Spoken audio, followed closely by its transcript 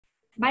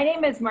My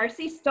name is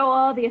Marcie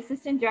Stowell, the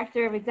Assistant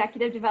Director of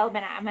Executive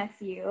Development at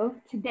MSU.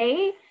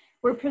 Today,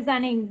 we're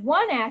presenting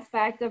one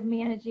aspect of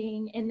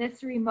managing in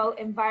this remote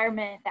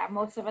environment that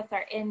most of us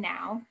are in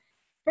now.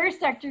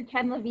 First, Dr.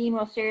 Ken Levine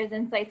will share his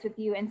insights with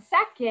you, and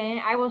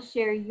second, I will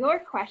share your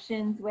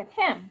questions with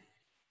him.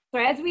 So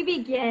as we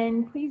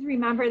begin, please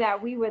remember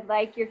that we would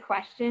like your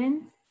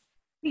questions.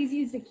 Please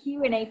use the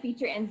Q&A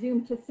feature in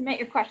Zoom to submit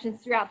your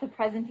questions throughout the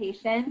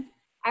presentation.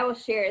 I will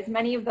share as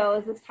many of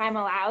those as time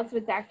allows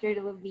with Dr.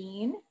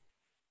 Levine.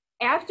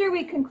 After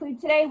we conclude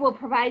today, we'll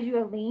provide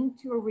you a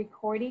link to a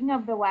recording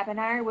of the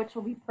webinar, which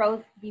will be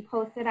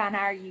posted on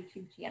our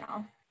YouTube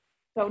channel.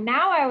 So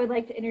now I would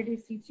like to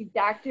introduce you to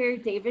Dr.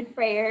 David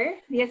Freyer,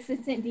 the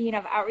Assistant Dean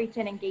of Outreach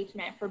and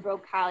Engagement for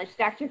Broad College.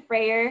 Dr.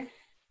 Freyer,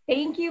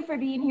 thank you for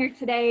being here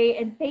today,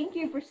 and thank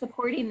you for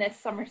supporting this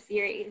summer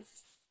series.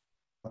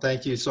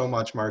 Thank you so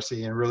much,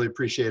 Marcie, and really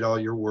appreciate all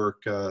your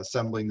work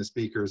assembling the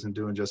speakers and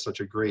doing just such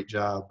a great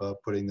job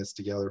putting this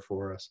together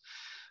for us.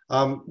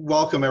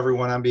 Welcome,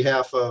 everyone. On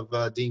behalf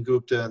of Dean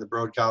Gupta and the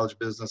Broad College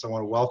Business, I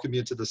want to welcome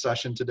you to the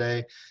session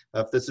today.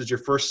 If this is your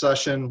first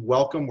session,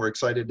 welcome. We're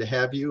excited to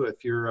have you.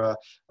 If you're a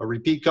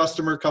repeat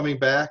customer coming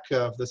back,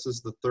 if this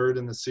is the third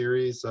in the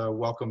series,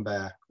 welcome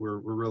back. We're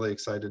really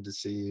excited to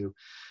see you.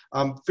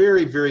 I'm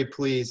very, very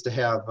pleased to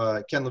have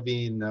Ken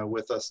Levine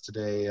with us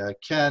today.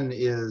 Ken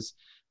is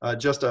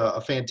just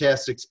a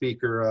fantastic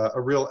speaker, a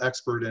real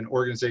expert in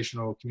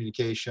organizational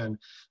communication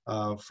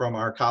from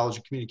our College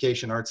of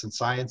Communication Arts and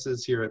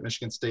Sciences here at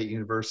Michigan State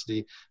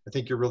University. I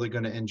think you're really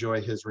going to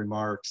enjoy his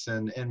remarks.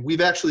 And we've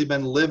actually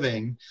been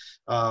living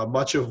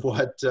much of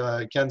what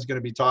Ken's going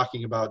to be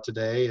talking about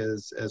today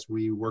as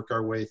we work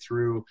our way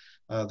through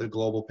the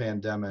global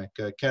pandemic.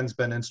 Ken's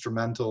been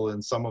instrumental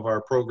in some of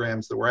our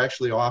programs that we're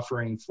actually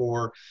offering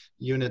for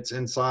units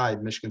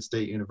inside Michigan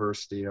State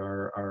University,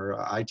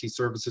 our IT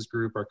services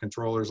group, our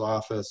controllers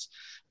office,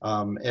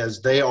 as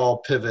they all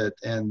pivot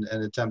and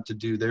attempt to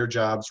do their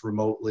jobs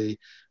remotely.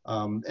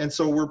 And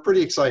so we're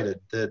pretty excited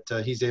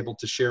that he's able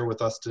to share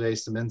with us today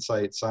some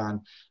insights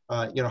on,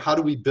 how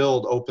do we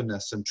build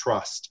openness and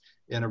trust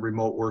in a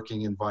remote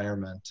working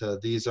environment.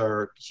 These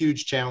are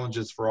huge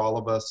challenges for all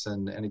of us.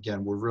 And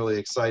again, we're really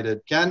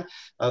excited, Ken,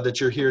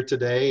 that you're here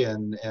today.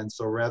 And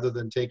so rather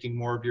than taking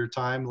more of your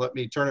time, let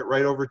me turn it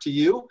right over to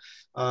you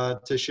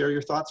to share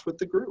your thoughts with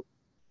the group.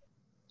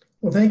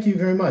 Well, thank you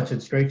very much.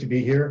 It's great to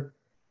be here.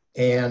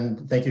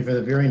 And thank you for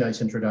the very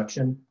nice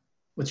introduction.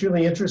 What's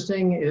really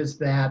interesting is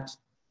that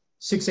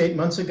 6-8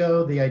 months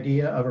ago, the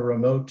idea of a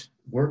remote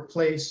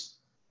workplace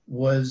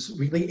was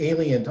really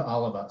alien to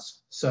all of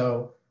us.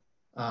 So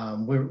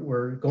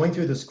we're going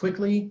through this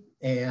quickly,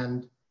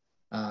 and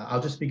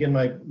I'll just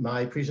begin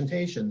my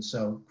presentation.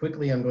 So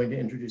quickly, I'm going to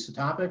introduce the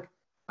topic.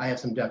 I have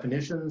some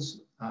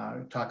definitions,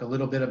 talk a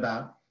little bit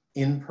about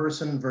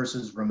in-person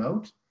versus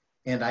remote,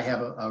 and I have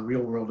a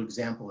real-world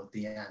example at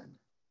the end.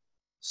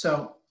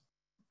 So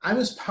I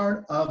was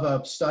part of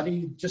a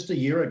study just a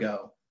year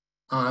ago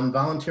on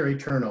voluntary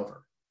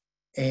turnover,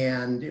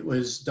 and it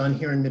was done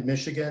here in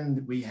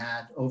mid-Michigan. We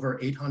had over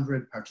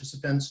 800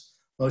 participants,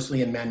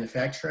 mostly in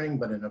manufacturing,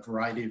 but in a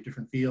variety of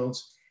different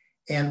fields.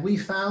 And we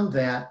found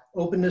that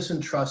openness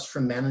and trust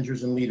from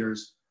managers and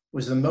leaders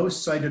was the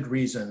most cited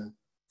reason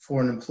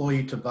for an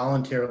employee to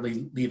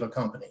voluntarily leave a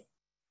company.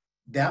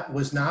 That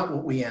was not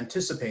what we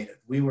anticipated.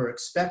 We were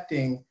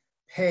expecting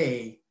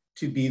pay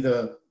to be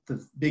the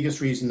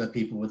biggest reason that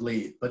people would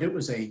leave, but it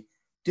was a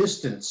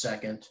distant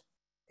second,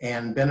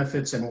 and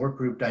benefits and work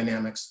group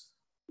dynamics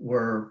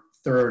were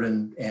third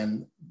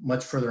and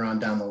much further on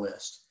down the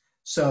list.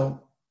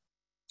 So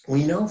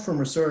we know from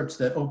research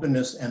that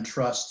openness and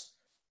trust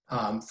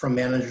from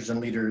managers and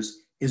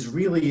leaders is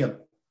really an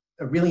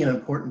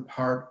important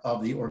part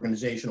of the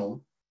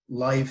organizational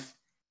life,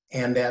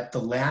 and that the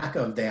lack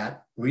of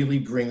that really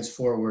brings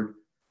forward,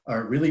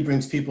 or really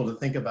brings people to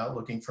think about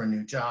looking for a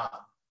new job.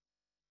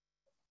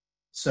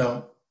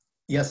 So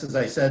yes, as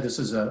I said, this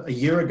is a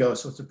year ago,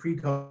 so it's a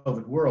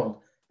pre-COVID world.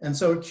 And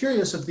so we're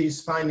curious if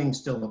these findings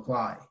still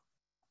apply.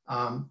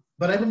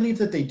 But I believe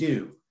that they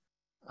do.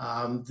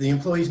 The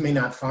employees may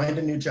not find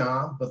a new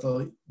job, but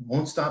they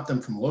won't stop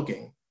them from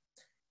looking.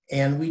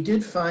 And we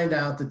did find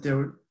out that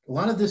a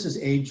lot of this is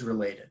age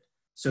related.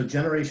 So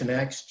Generation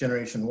X,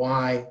 Generation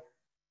Y,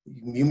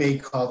 you may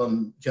call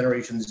them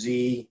Generation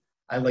Z.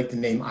 I like the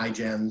name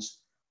iGens,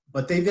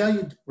 but they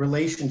value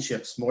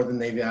relationships more than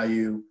they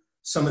value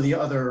some of the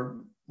other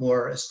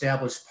more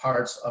established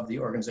parts of the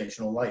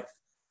organizational life.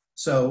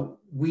 So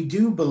we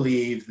do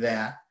believe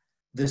that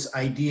this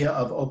idea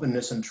of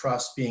openness and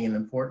trust being an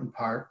important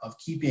part of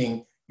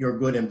keeping your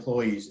good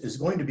employees is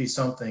going to be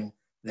something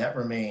that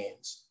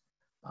remains.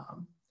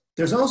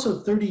 There's also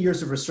 30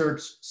 years of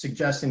research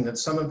suggesting that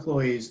some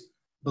employees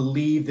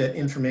believe that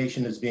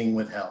information is being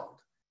withheld.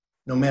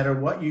 No matter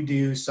what you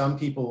do, some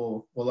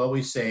people will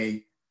always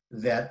say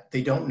that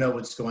they don't know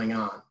what's going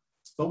on.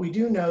 But we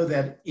do know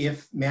that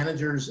if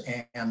managers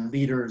and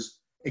leaders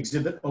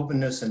exhibit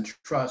openness and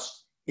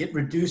trust, it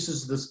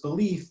reduces this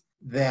belief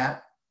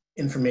that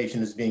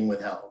information is being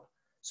withheld.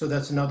 So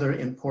that's another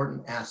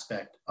important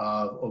aspect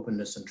of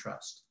openness and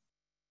trust.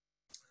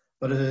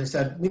 But as I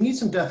said, we need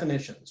some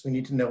definitions. We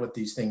need to know what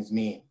these things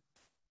mean.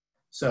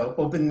 So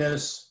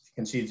openness, you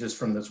can see just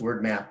from this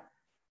word map,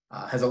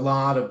 has a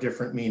lot of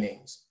different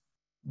meanings.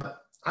 But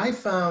I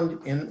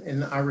found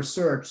in our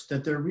research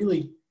that there are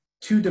really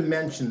two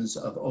dimensions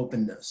of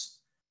openness.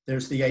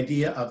 There's the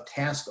idea of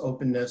task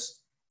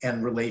openness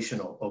and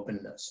relational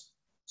openness.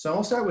 So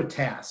I'll start with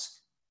task.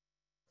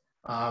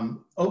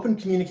 Open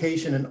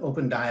communication and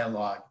open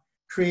dialogue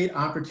create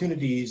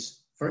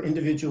opportunities for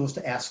individuals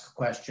to ask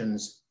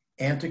questions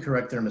and to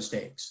correct their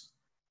mistakes.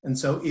 And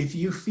so if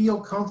you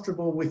feel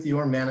comfortable with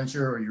your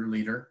manager or your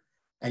leader,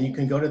 and you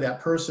can go to that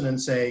person and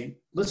say,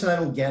 listen, I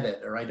don't get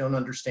it, or I don't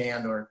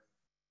understand, or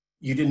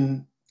you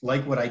didn't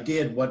like what I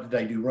did, what did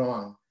I do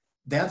wrong?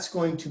 That's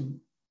going to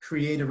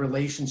create a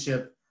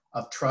relationship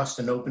of trust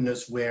and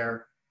openness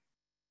where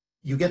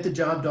you get the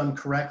job done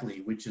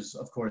correctly, which is,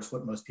 of course,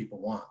 what most people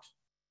want.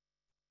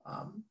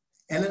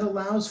 And it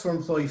allows for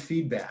employee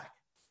feedback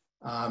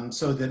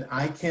so that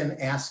I can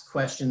ask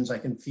questions, I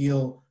can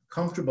feel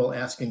comfortable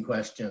asking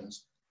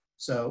questions.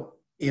 So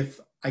if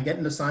I get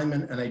an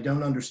assignment and I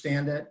don't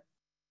understand it,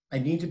 I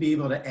need to be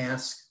able to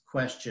ask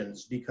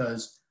questions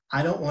because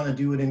I don't want to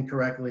do it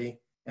incorrectly.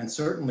 And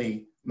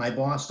certainly my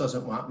boss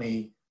doesn't want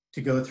me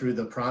to go through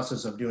the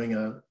process of doing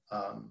an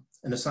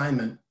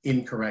assignment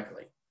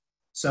incorrectly.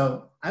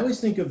 So I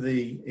always think of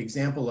the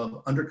example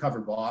of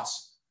undercover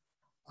boss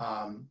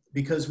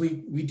because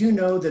we do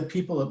know that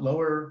people at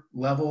lower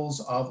levels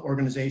of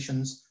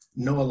organizations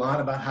know a lot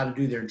about how to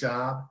do their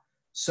job.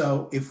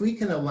 So if we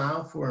can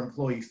allow for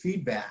employee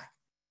feedback,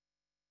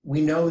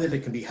 we know that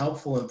it can be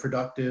helpful and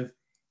productive.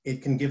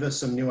 It can give us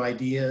some new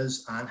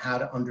ideas on how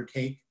to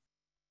undertake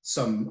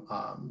some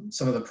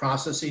of the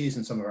processes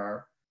and some of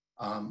our,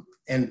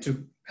 and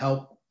to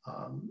help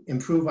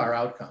improve our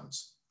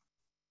outcomes.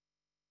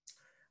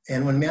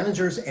 And when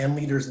managers and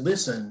leaders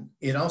listen,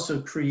 it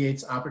also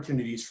creates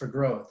opportunities for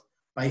growth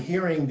by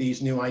hearing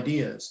these new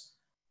ideas.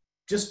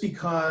 Just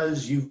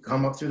because you've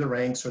come up through the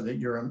ranks or that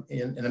you're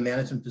in a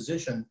management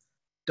position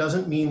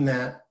doesn't mean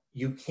that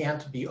you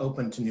can't be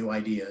open to new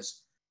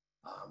ideas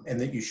and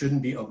that you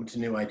shouldn't be open to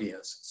new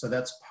ideas. So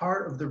that's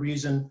part of the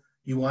reason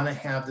you want to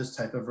have this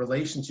type of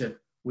relationship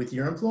with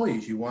your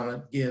employees. You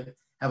want to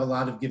have a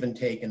lot of give and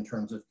take in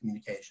terms of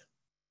communication.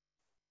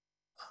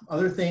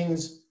 Other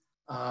things,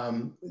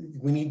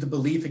 we need the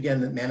belief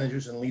again that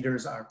managers and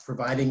leaders are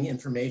providing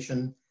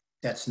information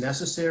that's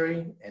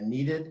necessary and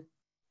needed.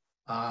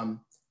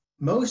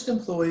 Most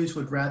employees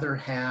would rather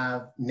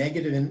have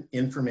negative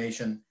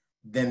information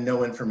than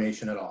no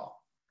information at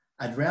all.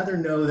 I'd rather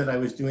know that I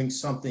was doing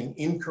something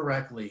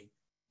incorrectly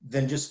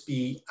than just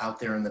be out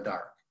there in the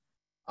dark.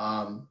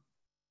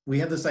 We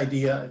have this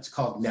idea, it's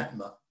called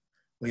NETMA.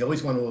 We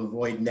always want to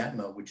avoid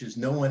NETMA, which is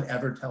no one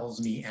ever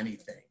tells me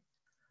anything.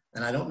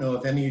 And I don't know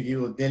if any of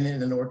you have been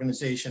in an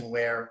organization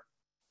where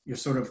you're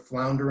sort of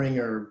floundering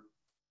or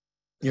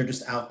you're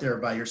just out there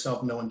by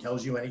yourself, no one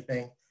tells you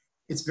anything.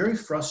 It's very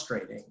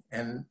frustrating.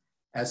 And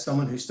as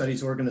someone who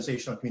studies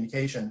organizational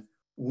communication,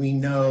 we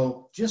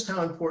know just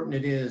how important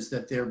it is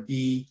that there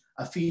be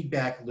a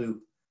feedback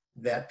loop,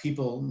 that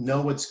people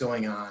know what's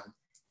going on,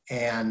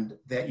 and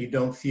that you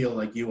don't feel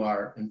like you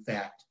are, in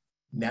fact,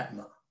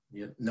 NETMA.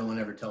 No one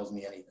ever tells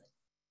me anything.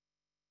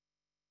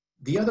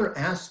 The other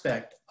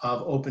aspect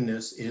of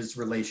openness is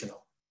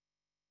relational.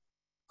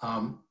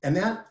 And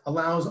that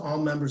allows all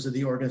members of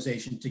the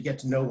organization to get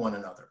to know one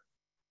another.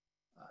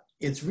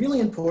 It's really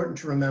important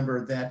to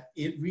remember that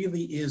it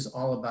really is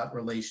all about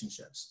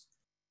relationships.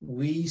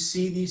 We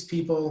see these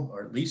people,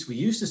 or at least we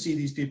used to see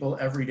these people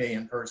every day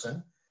in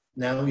person.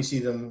 Now we see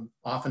them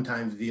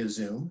oftentimes via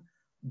Zoom,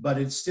 but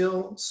it's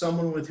still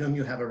someone with whom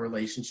you have a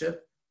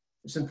relationship.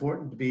 It's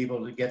important to be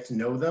able to get to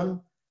know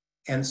them.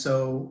 And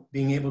so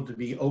being able to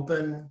be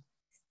open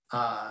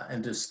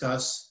and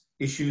discuss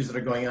issues that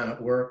are going on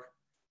at work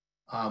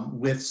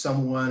with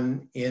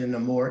someone in a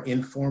more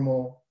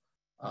informal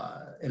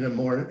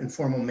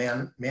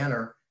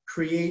manner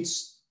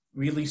creates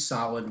really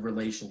solid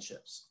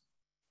relationships.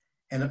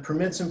 And it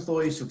permits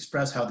employees to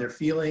express how they're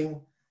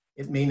feeling.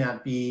 It may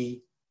not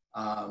be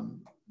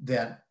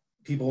that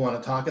people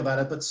want to talk about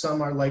it, but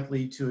some are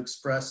likely to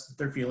express that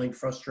they're feeling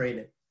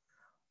frustrated.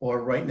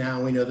 Or right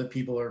now we know that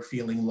people are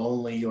feeling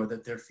lonely or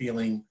that they're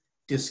feeling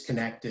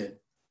disconnected.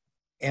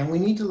 And we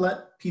need to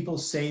let people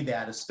say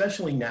that,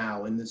 especially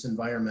now in this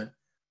environment.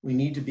 We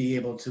need to be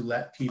able to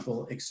let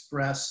people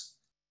express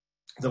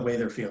the way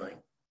they're feeling.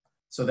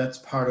 So that's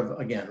part of,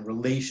 again,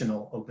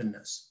 relational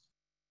openness.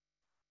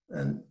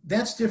 And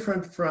that's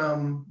different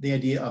from the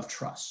idea of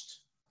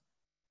trust.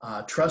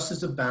 Trust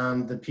is a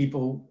bond that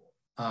people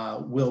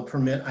will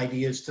permit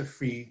ideas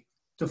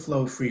to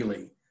flow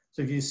freely.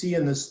 So if you see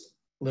in this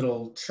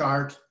little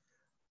chart,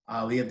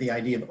 we have the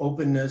idea of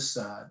openness,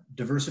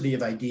 diversity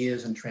of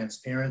ideas, and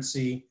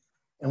transparency.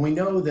 And we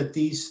know that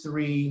these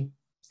three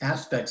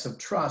aspects of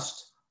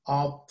trust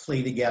all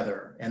play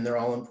together, and they're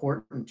all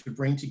important to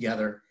bring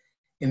together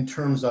in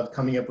terms of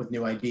coming up with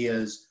new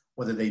ideas,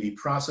 whether they be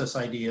process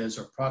ideas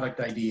or product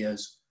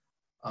ideas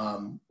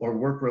or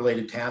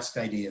work-related task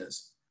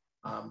ideas.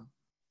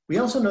 We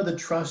also know that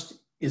trust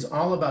is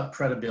all about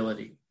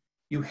credibility.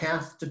 You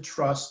have to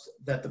trust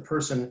that the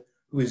person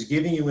who is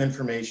giving you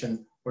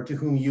information or to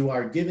whom you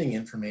are giving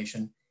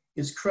information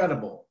is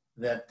credible,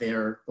 that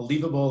they're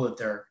believable, that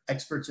they're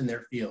experts in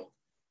their field.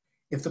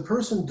 If the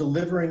person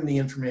delivering the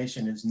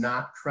information is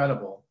not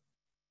credible,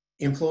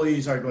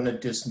 employees are going to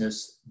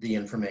dismiss the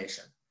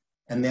information.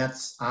 And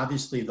that's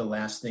obviously the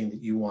last thing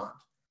that you want.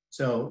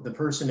 So the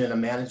person in a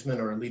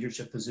management or a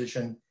leadership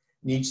position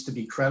needs to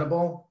be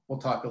credible. We'll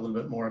talk a little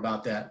bit more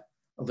about that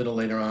a little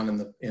later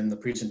on in the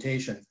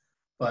presentation.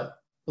 But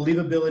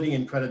believability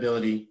and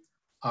credibility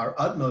are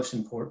utmost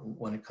important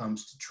when it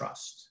comes to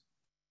trust.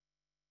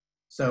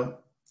 So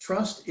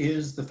trust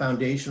is the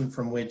foundation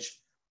from which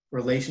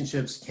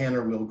relationships can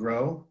or will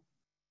grow.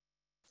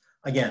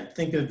 Again,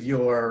 think of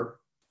your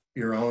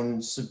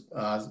own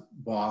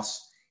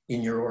boss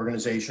in your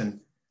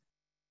organization.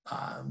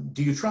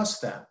 Do you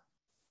trust them?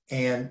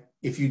 And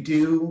if you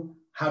do,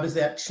 how does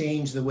that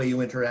change the way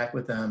you interact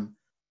with them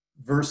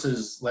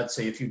versus, let's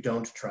say, if you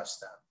don't trust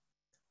them?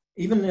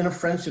 Even in a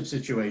friendship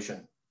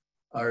situation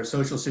or a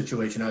social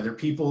situation, are there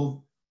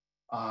people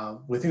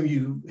with whom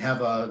you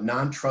have a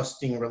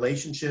non-trusting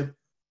relationship?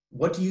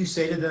 What do you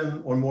say to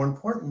them? Or more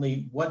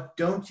importantly, what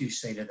don't you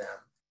say to them?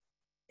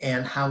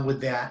 And how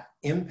would that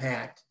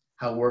impact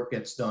how work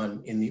gets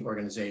done in the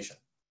organization?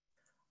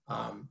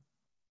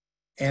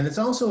 And it's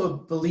also a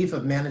belief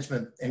of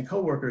management and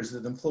coworkers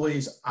that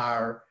employees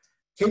are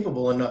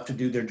capable enough to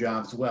do their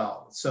jobs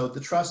well. So the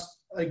trust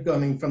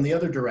going from the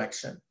other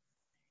direction.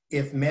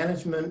 If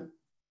management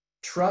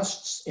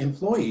trusts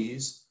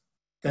employees,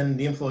 then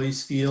the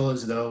employees feel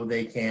as though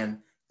they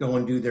can go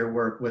and do their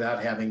work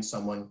without having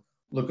someone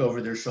look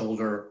over their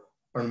shoulder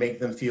or make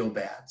them feel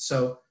bad.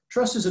 So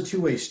trust is a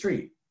two-way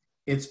street.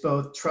 It's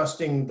both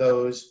trusting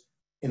those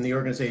in the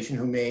organization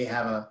who may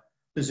have a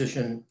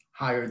position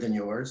higher than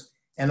yours,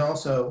 and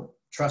also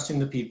trusting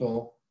the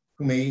people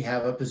who may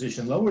have a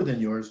position lower than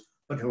yours,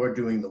 but who are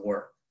doing the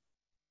work.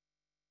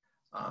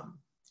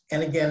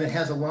 And again, it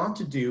has a lot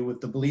to do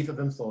with the belief of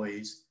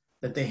employees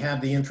that they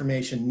have the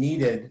information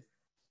needed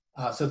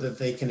so that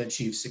they can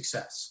achieve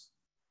success.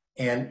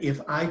 And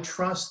if I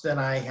trust that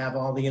I have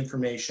all the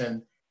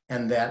information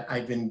and that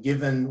I've been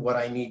given what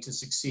I need to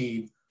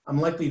succeed, I'm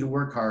likely to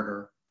work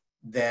harder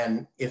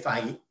than if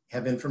I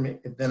have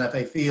than if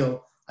I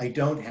feel I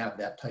don't have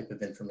that type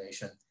of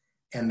information,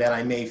 and that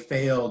I may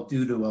fail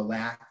due to a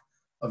lack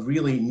of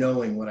really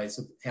knowing what I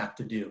have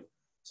to do.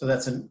 So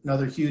that's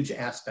another huge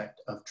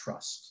aspect of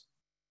trust.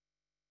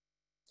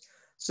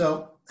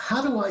 So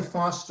how do I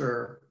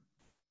foster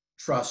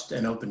trust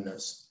and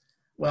openness?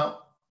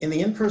 Well, in the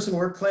in-person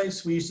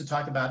workplace, we used to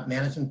talk about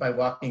management by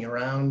walking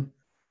around.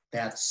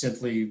 That's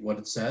simply what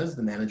it says.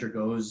 The manager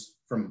goes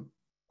from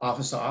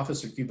office to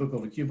office or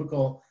cubicle to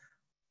cubicle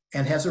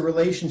and has a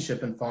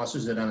relationship and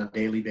fosters it on a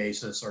daily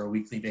basis or a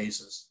weekly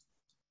basis.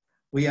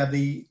 We have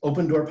the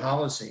open door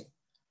policy.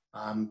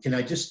 Can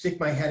I just stick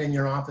my head in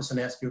your office and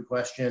ask you a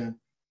question?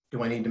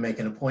 Do I need to make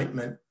an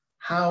appointment?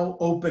 How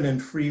open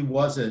and free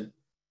was it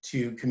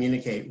to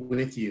communicate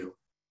with you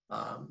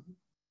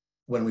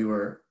when we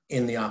were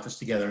in the office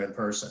together in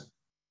person?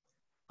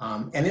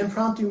 And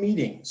impromptu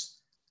meetings.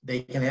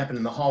 They can happen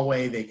in the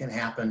hallway. They can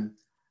happen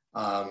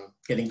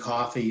getting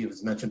coffee, it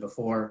was mentioned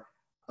before.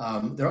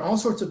 There are all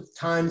sorts of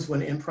times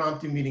when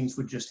impromptu meetings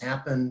would just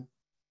happen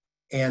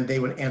and they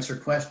would answer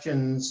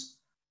questions.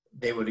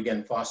 They would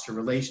again foster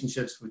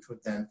relationships, which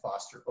would then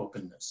foster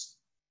openness.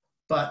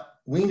 But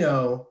we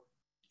know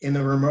in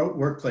the remote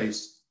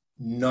workplace,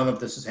 none of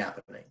this is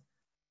happening.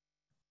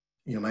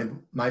 You know,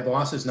 my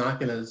boss is not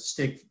going to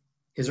stick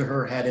his or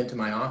her head into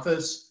my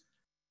office.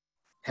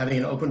 Having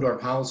an open door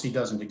policy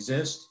doesn't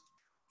exist.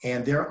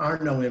 And there are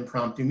no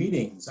impromptu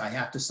meetings. I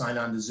have to sign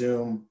on to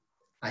Zoom.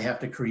 I have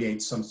to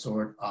create some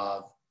sort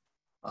of,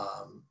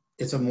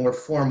 it's a more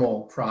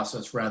formal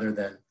process rather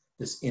than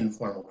this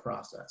informal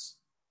process.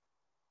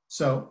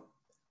 So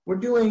we're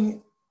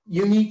doing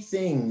unique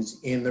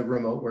things in the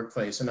remote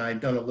workplace. And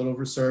I've done a little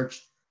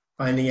research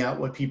finding out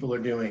what people are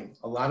doing.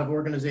 A lot of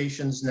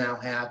organizations now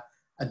have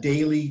a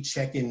daily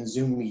check-in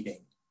Zoom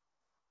meeting.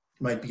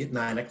 It might be at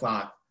 9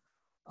 o'clock.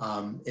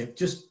 It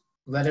just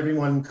let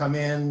everyone come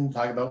in,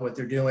 talk about what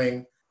they're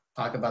doing,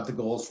 talk about the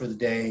goals for the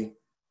day.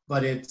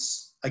 But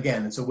it's,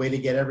 again, it's a way to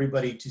get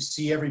everybody to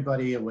see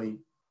everybody, a way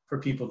for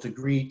people to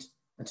greet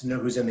and to know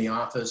who's in the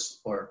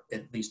office or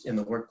at least in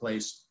the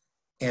workplace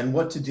and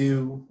what to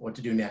do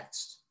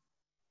next.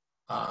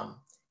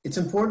 It's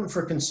important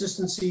for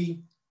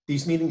consistency.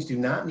 These meetings do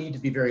not need to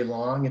be very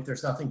long. If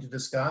there's nothing to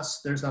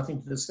discuss, there's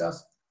nothing to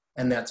discuss,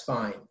 and that's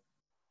fine.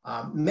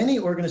 Many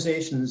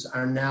organizations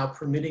are now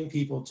permitting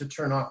people to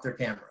turn off their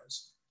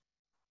cameras.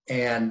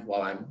 And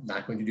while I'm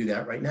not going to do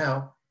that right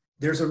now,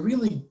 there's a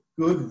really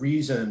good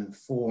reason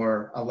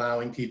for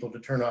allowing people to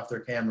turn off their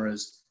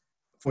cameras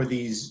for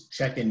these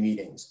check-in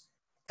meetings.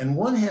 And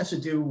one has to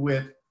do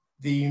with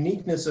the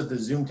uniqueness of the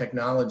Zoom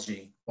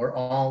technology or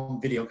all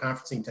video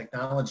conferencing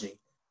technology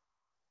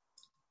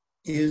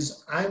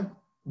is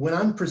when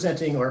I'm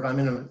presenting or if I'm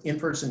in an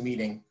in-person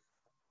meeting,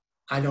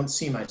 I don't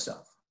see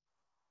myself.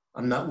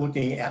 I'm not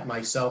looking at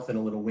myself in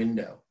a little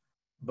window.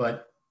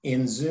 But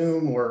in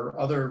Zoom or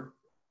other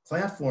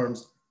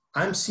platforms,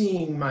 I'm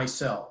seeing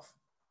myself.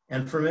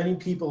 And for many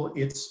people,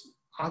 it's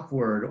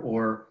awkward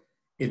or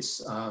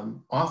it's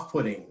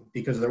off-putting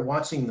because they're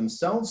watching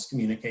themselves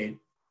communicate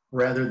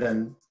rather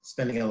than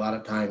spending a lot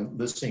of time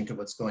listening to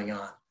what's going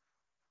on.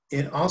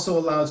 It also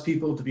allows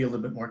people to be a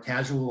little bit more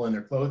casual in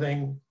their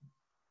clothing.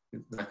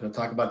 We're not going to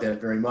talk about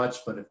that very much,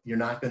 but if you're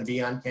not going to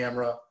be on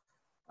camera,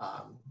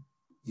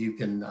 you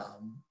can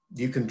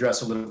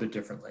dress a little bit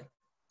differently.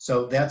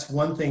 So that's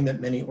one thing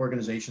that many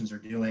organizations are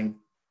doing.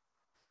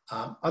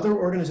 Other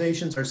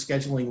organizations are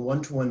scheduling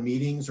one-to-one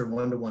meetings or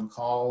one-to-one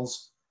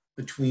calls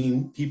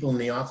between people in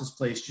the office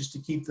place just to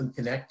keep them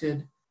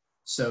connected.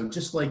 So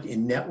just like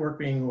in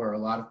networking, where a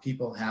lot of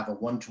people have a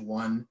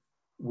one-to-one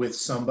with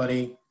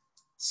somebody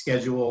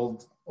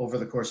scheduled over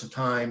the course of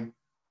time,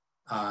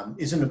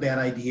 isn't a bad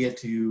idea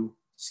to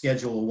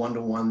schedule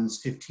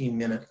one-to-ones,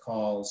 15-minute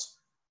calls,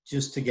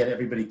 just to get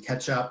everybody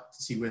catch up,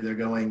 to see where they're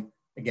going,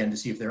 again, to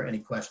see if there are any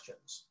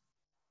questions.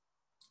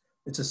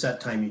 It's a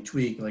set time each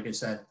week, like I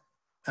said.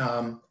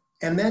 And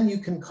then you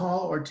can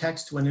call or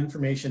text when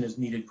information is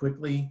needed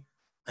quickly.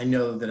 I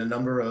know that a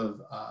number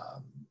of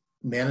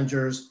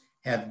managers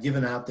have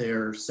given out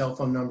their cell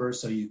phone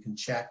numbers so you can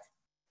check.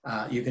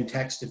 You can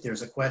text if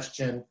there's a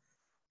question.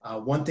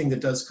 One thing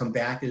that does come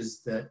back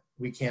is that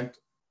we can't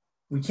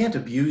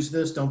abuse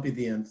this. Don't be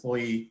the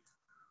employee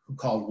who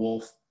called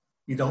wolf.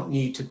 You don't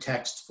need to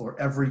text for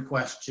every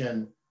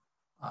question.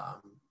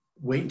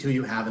 Wait until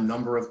you have a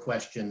number of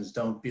questions.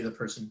 Don't be the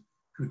person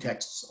who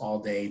texts all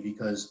day,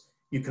 because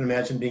you can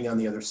imagine being on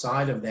the other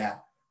side of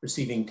that,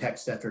 receiving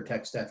text after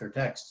text after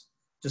text.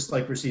 Just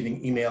like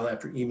receiving email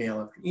after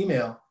email after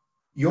email,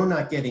 you're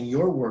not getting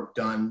your work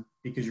done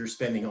because you're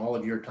spending all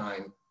of your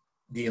time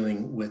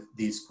dealing with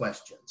these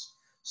questions.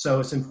 So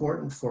it's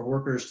important for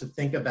workers to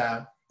think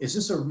about, is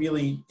this a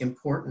really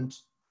important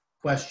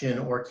question,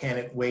 or can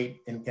it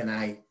wait, and can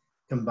I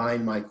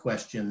combine my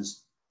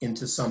questions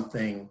into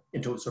something,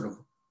 into a sort of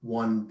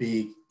one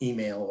big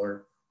email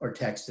or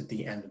text at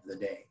the end of the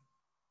day?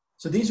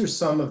 So these are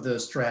some of the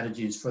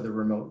strategies for the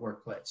remote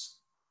workplace.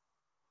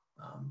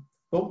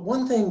 But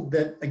one thing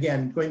that,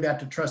 again, going back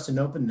to trust and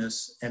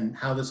openness and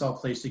how this all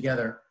plays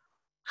together,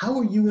 how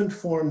were you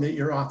informed that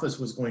your office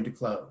was going to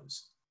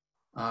close?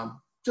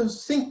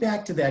 Just think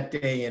back to that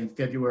day in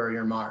February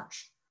or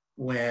March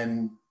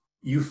when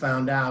you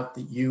found out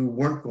that you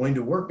weren't going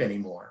to work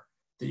anymore,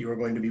 that you were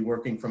going to be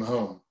working from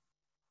home.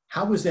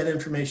 How was that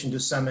information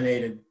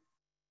disseminated?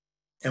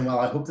 And while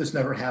I hope this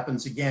never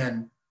happens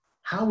again,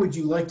 how would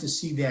you like to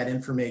see that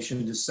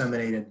information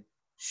disseminated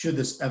should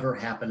this ever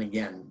happen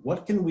again?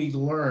 What can we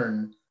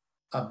learn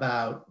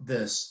about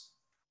this?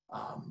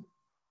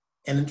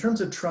 And in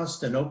terms of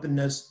trust and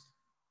openness,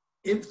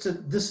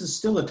 this is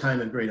still a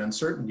time of great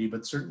uncertainty,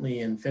 but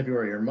certainly in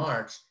February or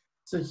March,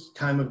 it's a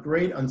time of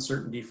great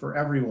uncertainty for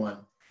everyone.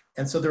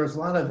 And so there was a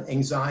lot of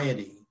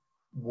anxiety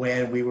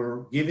when we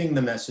were giving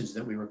the message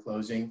that we were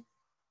closing,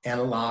 and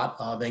a lot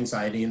of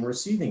anxiety in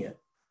receiving it.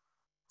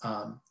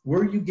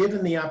 Were you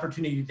given the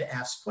opportunity to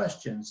ask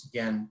questions?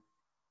 Again,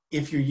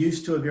 if you're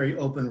used to a very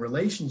open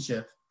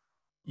relationship,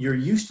 you're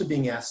used to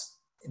being asked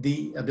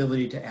the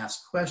ability to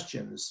ask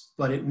questions,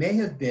 but it may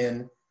have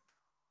been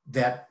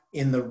that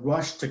in the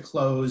rush to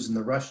close and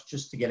the rush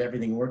just to get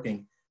everything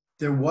working,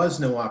 there was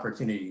no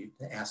opportunity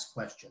to ask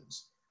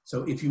questions.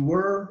 So if you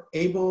were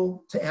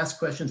able to ask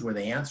questions, were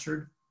they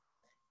answered?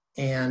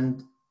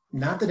 And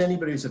not that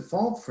anybody's at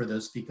fault for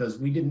this, because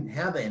we didn't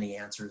have any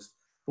answers,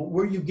 but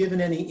were you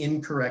given any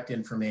incorrect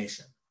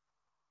information?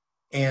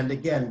 And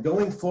again,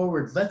 going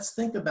forward, let's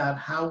think about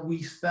how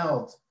we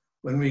felt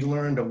when we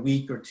learned a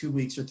week or 2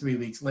 weeks or 3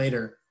 weeks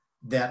later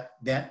that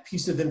that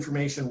piece of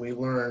information we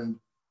learned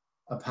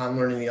upon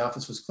learning the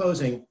office was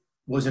closing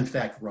was in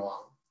fact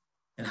wrong.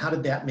 And how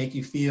did that make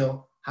you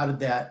feel? How did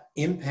that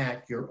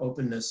impact your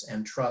openness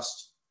and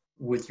trust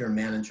with your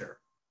manager?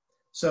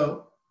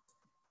 So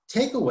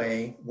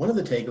one of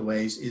the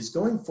takeaways is,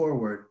 going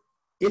forward,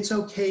 it's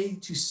okay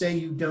to say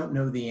you don't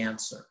know the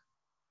answer.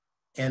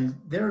 And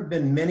there have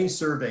been many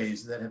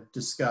surveys that have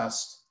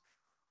discussed,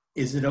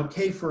 is it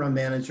okay for a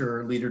manager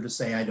or leader to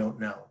say, I don't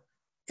know?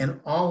 And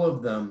all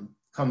of them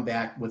come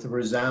back with a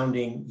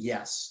resounding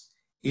yes.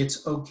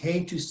 It's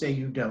okay to say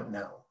you don't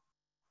know.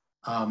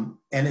 And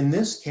in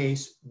this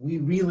case, we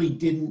really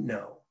didn't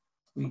know.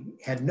 We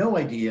had no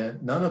idea.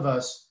 None of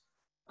us,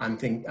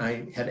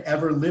 I had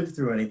ever lived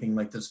through anything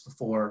like this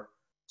before.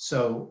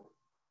 So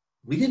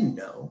we didn't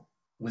know.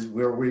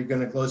 Were we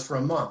going to close for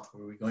a month?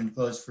 Were we going to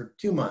close for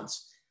 2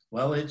 months?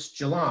 Well, it's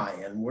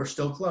July and we're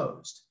still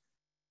closed.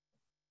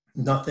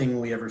 Nothing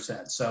we ever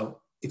said.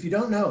 So if you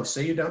don't know,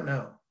 say you don't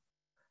know.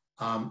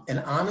 An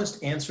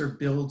honest answer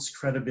builds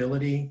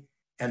credibility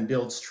and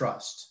builds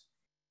trust.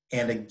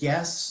 And a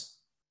guess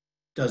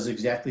does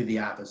exactly the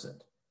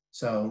opposite.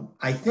 So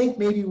I think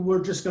maybe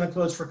we're just going to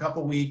close for a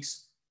couple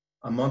weeks.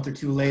 A month or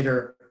two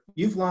later,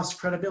 you've lost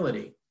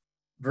credibility.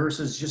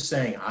 versus just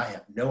saying, I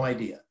have no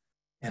idea.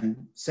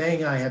 And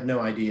saying I have no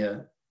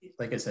idea,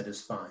 like I said,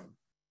 is fine.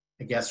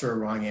 A guess or a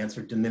wrong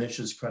answer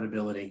diminishes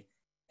credibility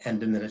and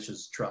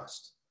diminishes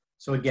trust.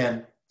 So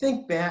again,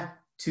 think back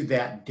to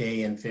that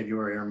day in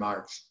February or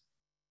March.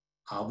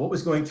 What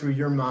was going through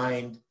your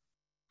mind?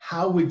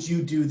 How would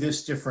you do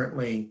this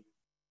differently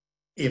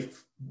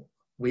if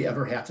we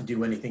ever have to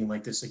do anything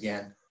like this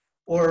again?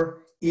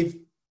 Or if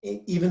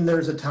even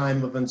there's a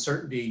time of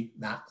uncertainty,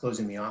 not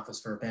closing the office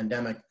for a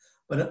pandemic,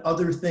 but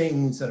other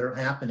things that are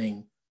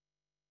happening,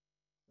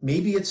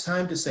 maybe it's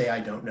time to say, I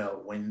don't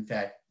know, when in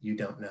fact you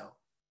don't know.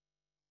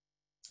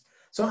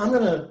 So I'm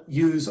going to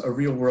use a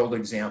real world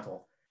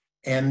example.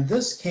 And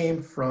this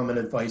came from an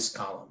advice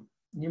column.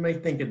 You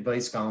might think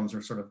advice columns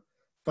are sort of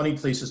funny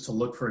places to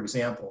look for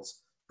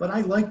examples, but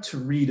I like to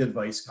read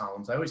advice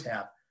columns, I always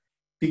have,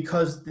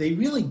 because they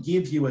really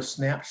give you a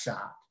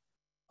snapshot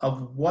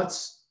of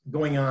what's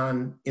going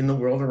on in the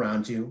world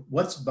around you,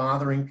 what's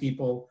bothering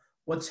people,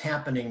 what's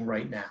happening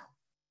right now.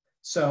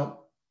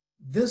 So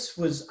this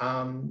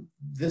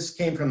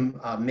came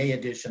from a May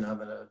edition of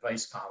an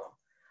advice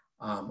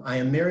column. I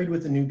am married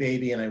with a new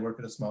baby and I work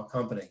at a small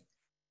company.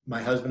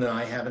 My husband and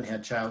I haven't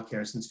had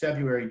childcare since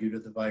February due to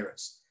the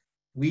virus.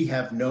 We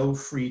have no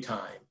free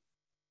time.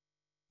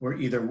 We're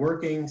either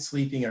working,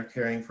 sleeping, or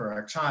caring for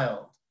our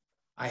child.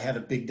 I had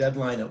a big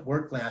deadline at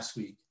work last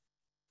week.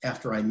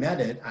 After I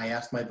met it, I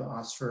asked my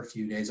boss for a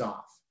few days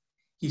off.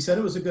 He said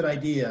it was a good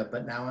idea,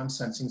 but now I'm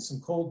sensing some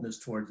coldness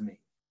towards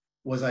me.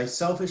 Was I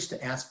selfish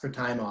to ask for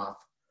time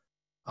off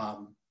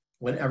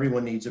when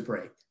everyone needs a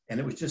break? And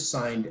it was just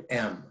signed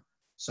M.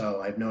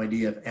 So I have no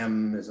idea if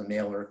M is a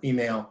male or a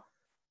female,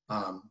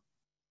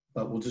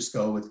 but we'll just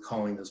go with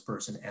calling this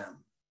person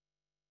M.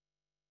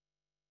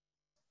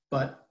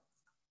 But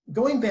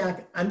going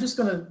back, I'm just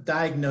going to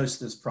diagnose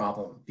this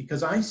problem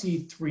because I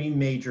see three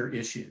major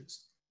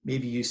issues.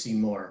 Maybe you see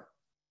more.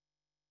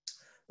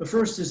 The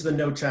first is the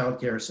no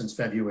childcare since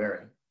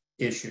February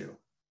issue.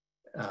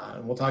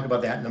 And we'll talk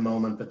about that in a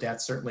moment, but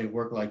that's certainly a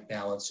work-life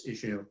balance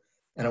issue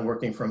and a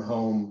working from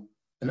home,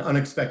 an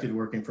unexpected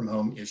working from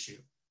home issue.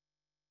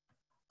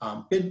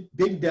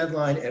 Big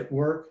deadline at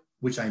work,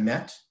 which I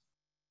met,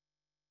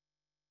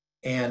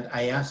 and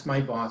I asked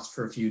my boss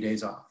for a few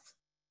days off.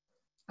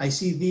 I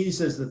see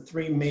these as the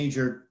three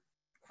major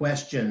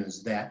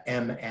questions that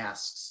M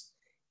asks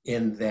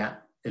in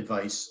that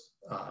advice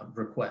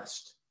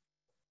request.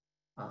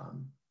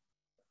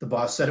 The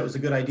boss said it was a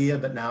good idea,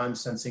 but now I'm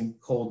sensing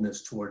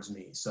coldness towards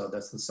me. So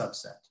that's the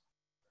subset.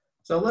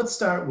 So let's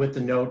start with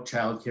the no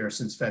childcare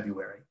since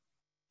February.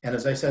 And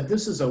as I said,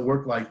 this is a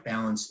work-life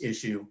balance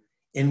issue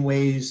in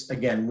ways,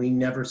 again, we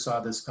never saw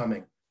this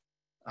coming.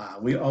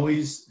 We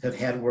always have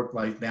had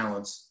work-life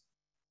balance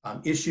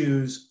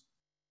issues,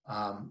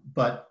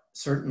 but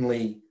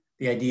certainly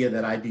the idea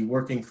that I'd be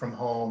working from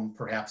home,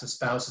 perhaps a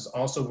spouse is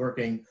also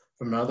working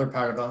from another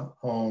part of a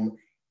home,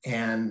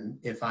 and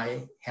if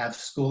I have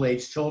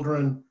school-age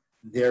children,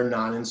 they're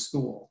not in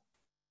school.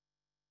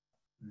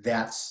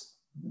 That's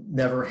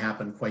never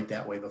happened quite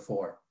that way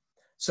before.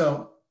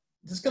 So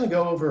I'm just going to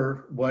go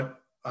over what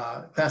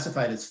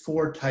classified as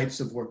 4 types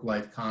of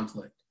work-life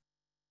conflict.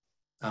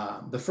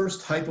 The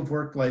first type of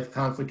work-life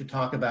conflict to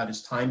talk about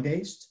is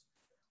time-based,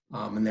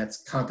 and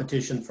that's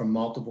competition from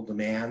multiple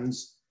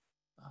demands.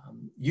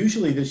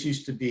 Usually this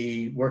used to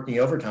be working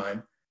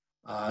overtime,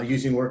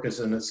 using work as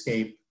an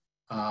escape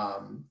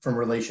from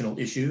relational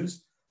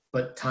issues,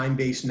 but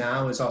time-based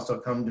now has also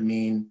come to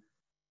mean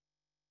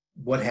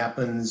what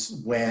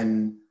happens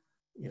when,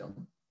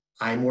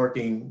 I'm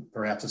working,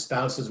 perhaps a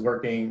spouse is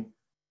working,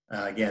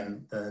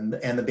 and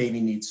the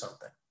baby needs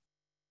something.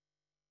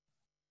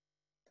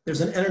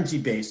 There's an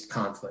energy-based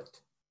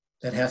conflict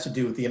that has to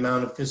do with the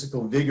amount of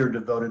physical vigor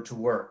devoted to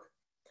work.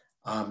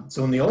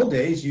 So in the old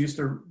days, you used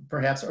to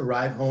perhaps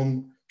arrive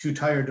home too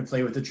tired to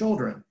play with the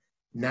children.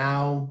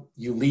 Now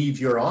you leave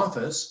your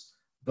office,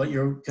 but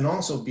you can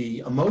also be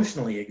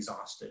emotionally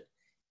exhausted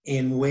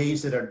in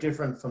ways that are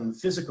different from the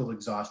physical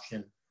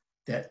exhaustion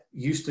that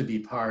used to be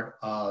part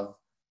of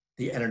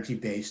the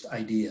energy-based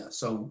idea.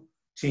 So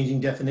changing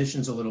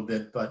definitions a little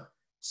bit, but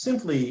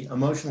simply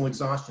emotional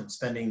exhaustion,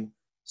 spending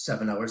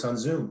 7 hours on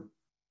Zoom.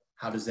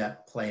 How does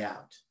that play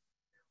out?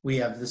 We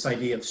have this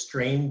idea of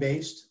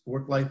strain-based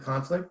work-life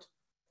conflict.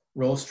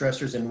 Role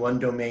stressors in one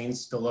domain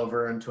spill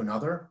over into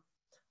another.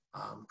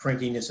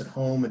 Crankiness at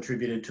home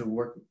attributed to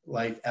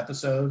work-life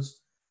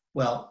episodes.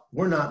 Well,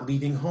 we're not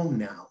leaving home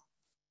now.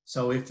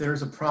 So if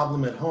there's a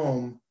problem at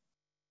home,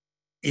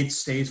 it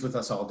stays with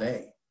us all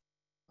day.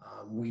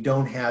 We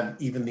don't have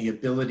even the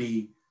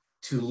ability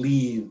to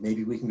leave.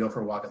 Maybe we can go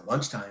for a walk at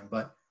lunchtime,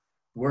 but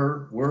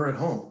we're at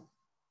home.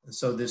 And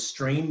so this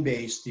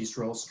strain-based, these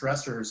role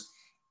stressors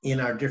in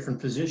our different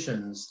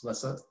positions,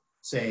 let's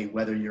say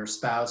whether you're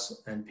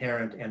spouse and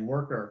parent and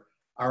worker,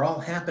 are all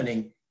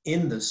happening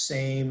in the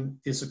same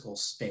physical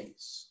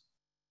space.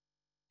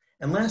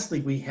 And lastly,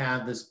 we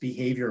have this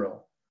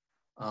behavioral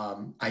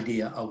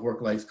idea of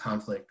work-life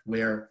conflict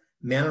where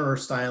manner or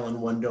style in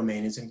one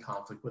domain is in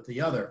conflict with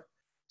the other.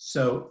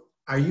 So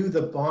are you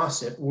the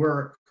boss at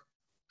work?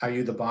 Are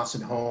you the boss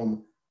at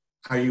home?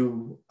 Are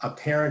you a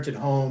parent at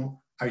home?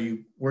 Are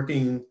you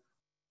working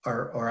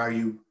or are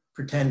you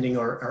pretending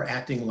or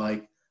acting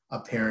like a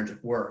parent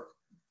at work?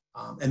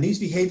 And these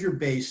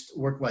behavior-based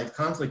work-life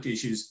conflict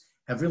issues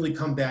have really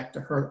come back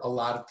to hurt a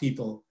lot of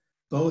people,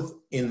 both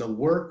in the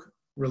work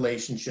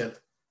relationship,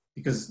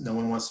 because no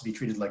one wants to be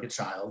treated like a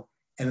child,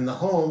 and in the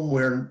home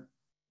where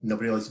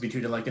nobody likes to be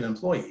treated like an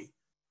employee.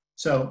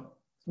 So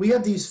we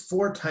have these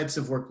 4 types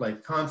of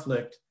work-life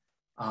conflict,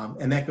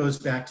 and that goes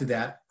back to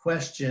that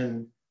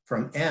question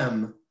from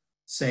M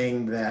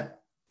saying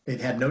that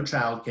they've had no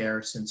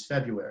childcare since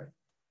February.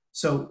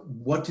 So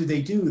what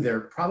do?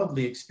 They're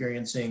probably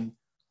experiencing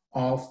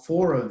all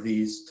 4 of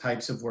these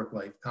types of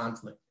work-life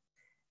conflict.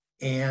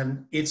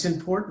 And it's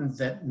important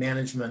that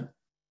management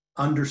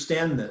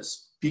understand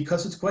this,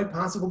 because it's quite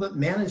possible that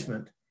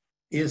management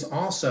is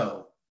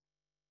also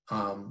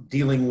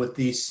dealing with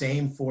these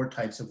same 4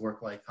 types of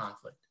work-life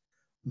conflict.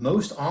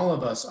 Most all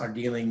of us are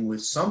dealing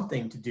with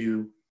something to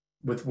do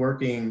with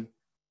working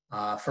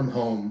from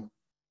home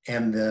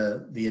and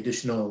the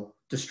additional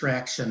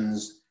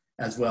distractions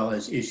as well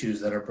as issues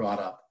that are brought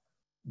up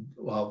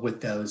with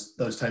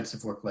those types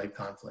of work-life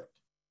conflict.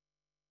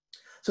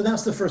 So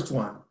that's the first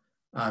one,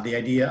 the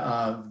idea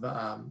of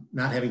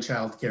not having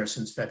childcare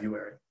since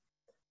February.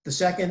 The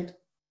second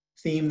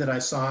theme that I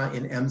saw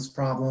in M's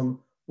problem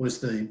was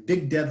the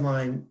big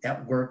deadline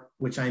at work,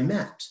 which I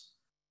met.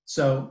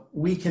 So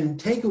we can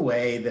take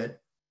away that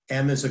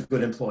M is a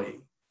good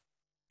employee.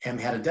 M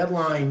had a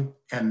deadline,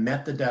 M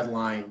met the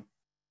deadline.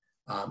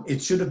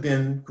 It should have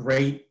been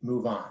great,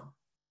 move on.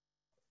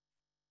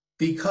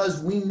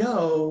 Because we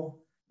know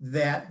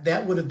that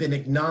that would have been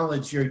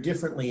acknowledged very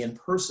differently in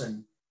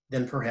person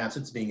than perhaps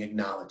it's being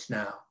acknowledged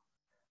now.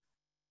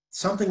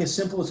 Something as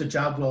simple as a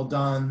job well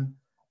done,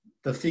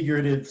 the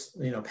figurative,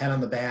 pat on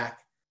the back,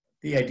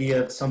 the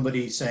idea of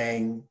somebody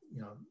saying,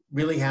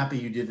 really happy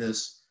you did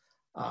this.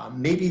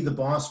 Maybe the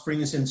boss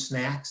brings in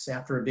snacks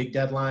after a big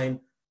deadline.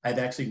 I've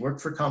actually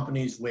worked for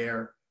companies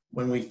where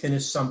when we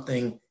finish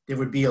something, there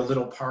would be a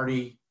little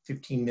party,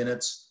 15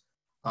 minutes.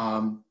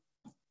 I'm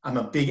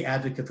a big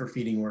advocate for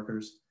feeding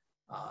workers.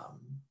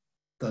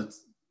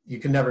 You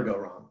can never go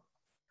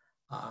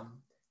wrong.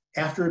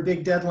 After a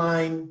big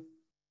deadline,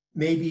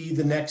 maybe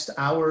the next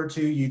hour or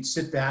two, you'd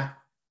sit back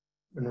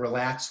and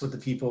relax with the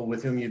people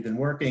with whom you've been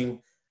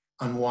working,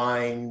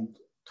 unwind,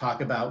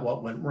 talk about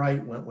what went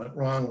right, what went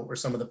wrong, what were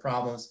some of the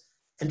problems,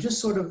 and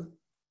just sort of,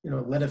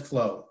 let it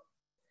flow.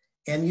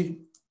 And you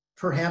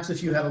perhaps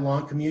if you had a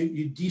long commute,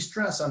 you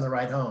de-stress on the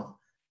ride home.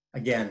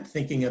 Again,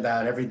 thinking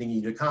about everything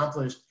you'd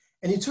accomplished,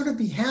 and you'd sort of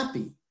be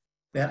happy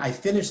that I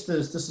finished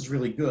this is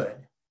really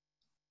good.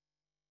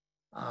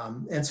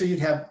 And so you'd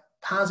have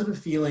positive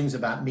feelings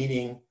about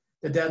meeting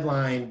the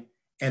deadline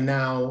and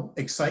now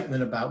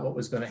excitement about what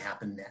was going to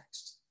happen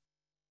next.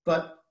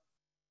 But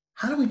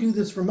how do we do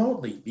this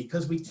remotely?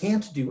 Because we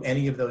can't do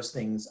any of those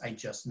things I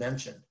just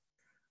mentioned.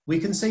 We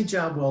can say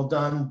job well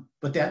done,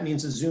 but that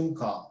means a Zoom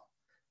call.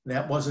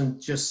 That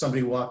wasn't just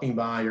somebody walking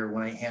by or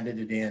when I handed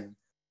it in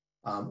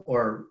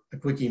or a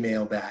quick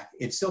email back.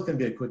 It still can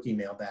be a quick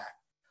email back.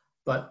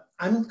 But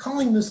I'm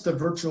calling this the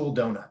virtual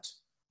donut.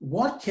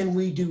 What can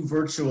we do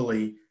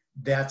virtually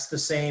that's the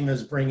same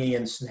as bringing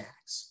in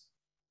snacks?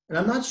 And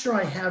I'm not sure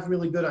I have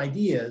really good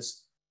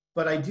ideas,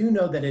 but I do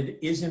know that it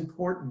is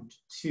important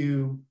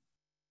to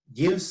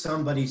give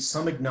somebody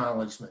some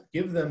acknowledgement,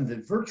 give them the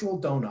virtual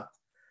donut.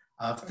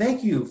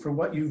 Thank you for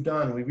what you've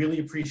done. We really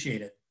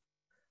appreciate it.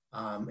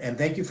 And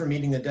thank you for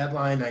meeting the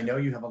deadline. I know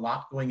you have a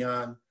lot going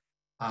on,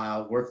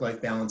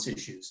 work-life balance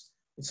issues.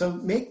 And so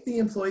make the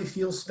employee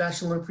feel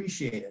special and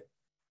appreciated.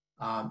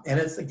 And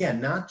it's,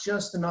 again, not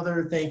just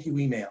another thank you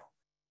email.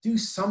 Do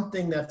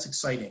something that's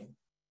exciting.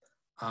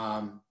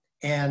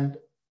 And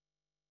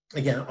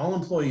again, all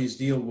employees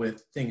deal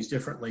with things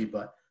differently,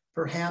 but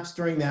perhaps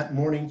during that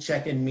morning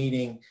check-in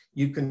meeting,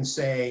 you can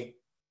say,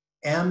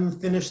 M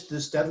finished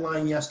this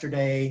deadline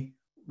yesterday,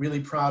 really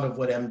proud of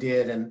what M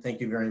did, and thank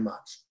you very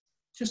much.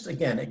 Just,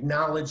 again,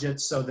 acknowledge it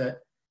so that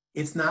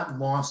it's not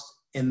lost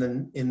in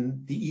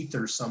the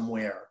ether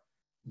somewhere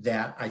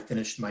that I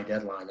finished my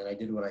deadline and I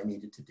did what I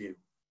needed to do.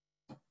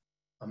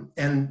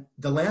 And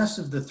the last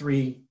of the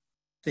 3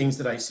 things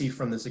that I see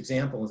from this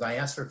example is I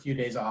asked for a few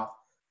days off,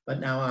 but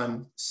now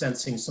I'm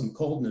sensing some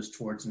coldness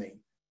towards me.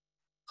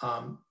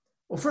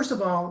 Well, first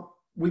of all,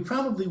 we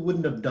probably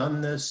wouldn't have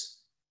done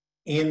this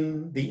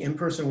in the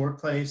in-person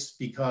workplace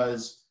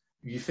because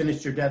if you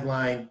finished your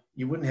deadline,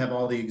 you wouldn't have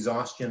all the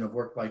exhaustion of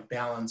work-life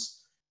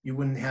balance. You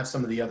wouldn't have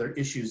some of the other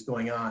issues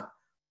going on.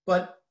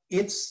 But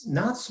it's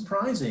not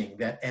surprising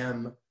that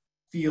M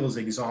feels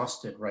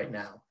exhausted right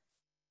now.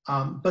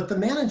 But the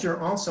manager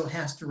also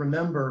has to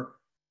remember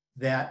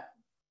that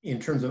in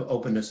terms of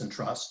openness and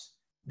trust,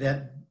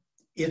 that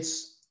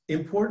it's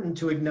important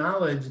to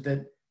acknowledge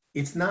that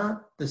it's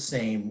not the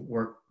same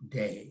work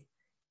day.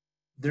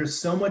 There's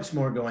so much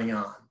more going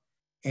on.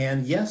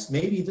 And yes,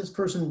 maybe this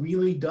person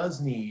really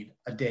does need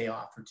a day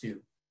off or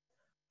 2.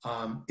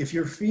 If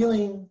you're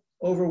feeling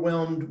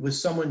overwhelmed with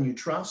someone you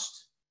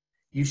trust,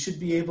 you should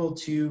be able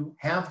to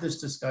have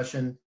this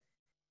discussion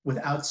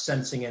without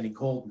sensing any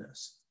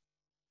coldness.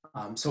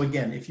 So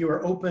again, if you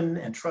are open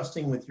and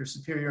trusting with your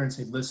superior and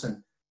say,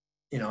 listen,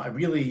 I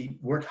really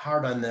worked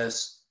hard on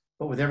this,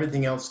 but with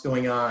everything else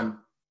going on,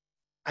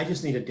 I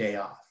just need a day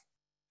off.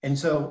 And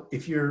so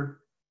if you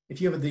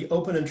have the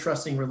open and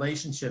trusting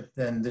relationship,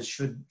 then this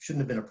shouldn't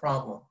have been a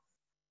problem.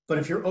 But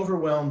if you're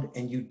overwhelmed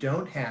and you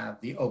don't have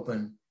the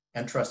open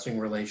and trusting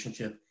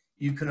relationship,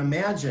 you can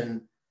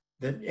imagine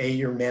that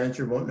your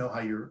manager won't know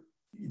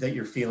that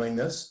you're feeling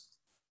this,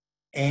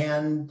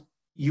 and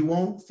you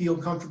won't feel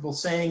comfortable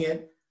saying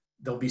it.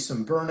 There'll be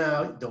some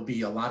burnout. There'll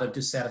be a lot of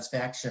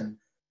dissatisfaction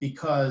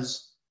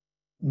because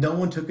no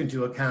one took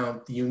into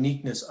account the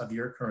uniqueness of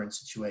your current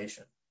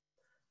situation.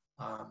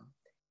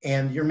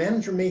 And your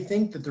manager may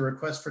think that the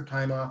request for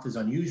time off is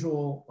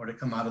unusual or to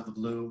come out of the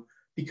blue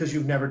because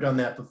you've never done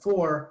that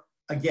before.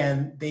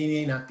 Again, they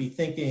may not be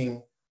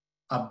thinking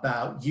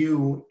about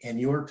you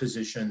and your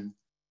position,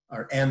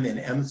 or M and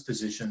M's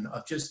position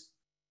of just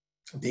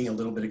being a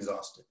little bit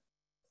exhausted.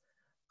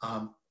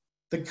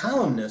 The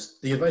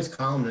advice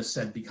columnist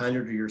said, be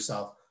kinder to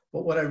yourself.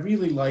 But what I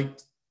really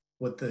liked,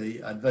 what the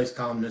advice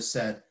columnist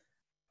said,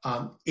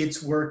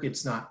 it's work,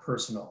 it's not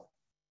personal.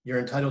 You're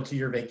entitled to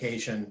your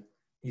vacation,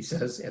 he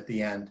says at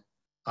the end.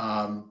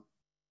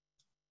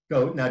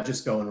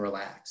 Just go and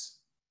relax.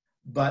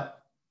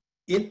 But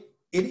it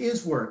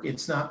is work,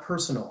 it's not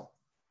personal.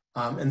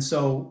 And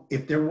so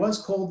if there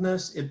was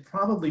coldness, it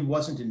probably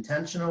wasn't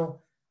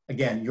intentional.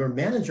 Again, your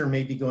manager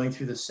may be going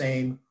through the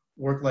same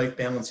work-life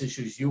balance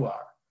issues you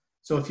are.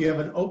 So if you have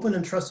an open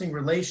and trusting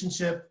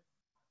relationship,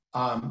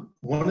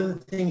 one of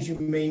the things you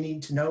may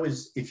need to know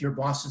is if your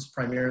boss is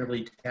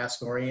primarily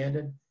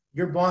task-oriented,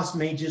 your boss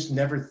may just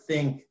never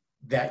think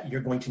that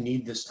you're going to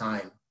need this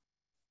time.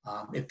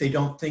 If they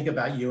don't think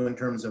about you in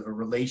terms of a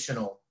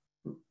relationship,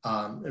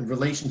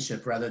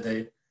 rather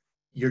than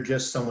you're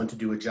just someone to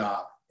do a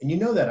job. And you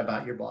know that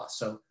about your boss,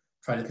 so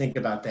try to think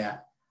about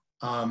that.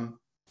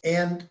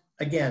 And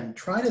again,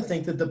 try to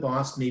think that the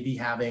boss may be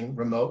having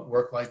remote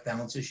work-life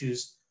balance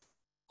issues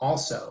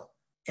also.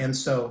 And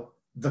so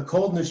the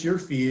coldness you're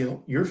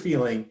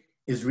feeling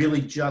is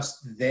really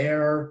just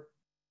their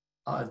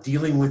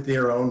dealing with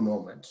their own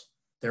moment,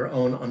 their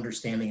own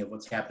understanding of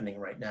what's happening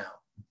right now.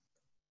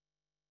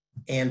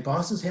 And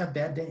bosses have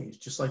bad days,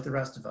 just like the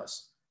rest of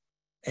us.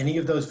 Any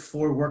of those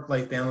 4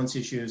 work-life balance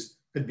issues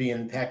could be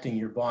impacting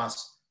your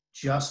boss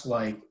just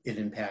like it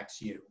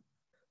impacts you.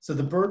 So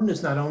the burden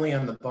is not only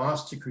on the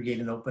boss to create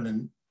an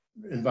open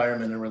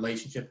environment and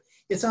relationship,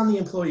 it's on the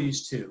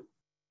employees too.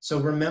 So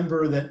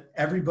remember that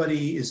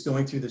everybody is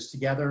going through this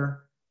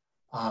together,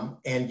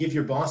 and give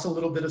your boss a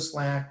little bit of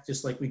slack,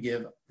 just like we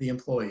give the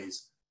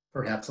employees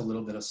perhaps a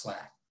little bit of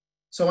slack.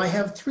 So I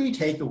have 3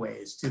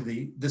 takeaways to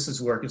this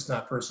is work, it's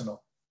not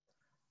personal.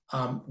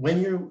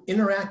 When you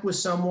interact with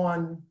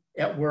someone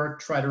at work,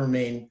 try to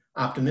remain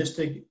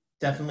optimistic,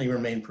 definitely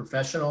remain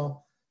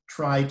professional,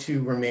 try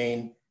to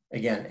remain,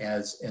 again,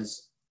 as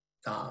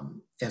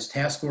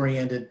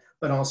task-oriented,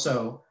 but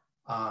also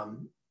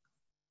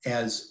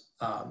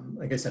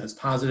like I said, as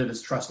positive,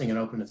 as trusting and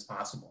open as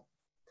possible.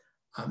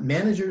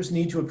 Managers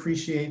need to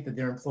appreciate that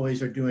their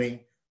employees are doing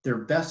their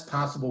best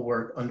possible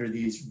work under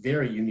these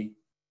very unique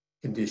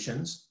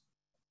conditions.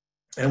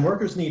 And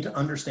workers need to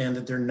understand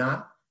that there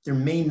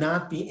may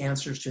not be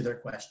answers to their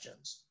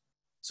questions.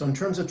 So in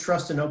terms of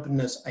trust and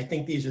openness, I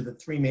think these are the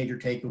 3 major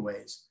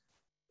takeaways.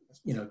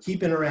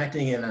 Keep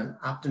interacting in an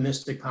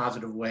optimistic,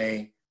 positive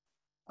way.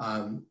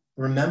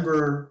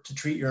 Remember to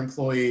treat your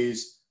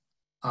employees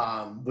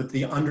with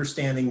the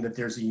understanding that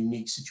there's a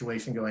unique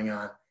situation going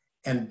on,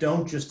 and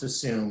don't just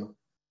assume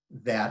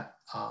that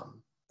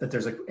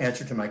there's an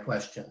answer to my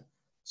question.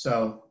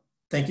 So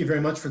thank you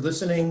very much for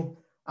listening.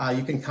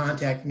 You can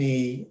contact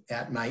me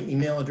at my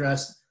email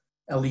address,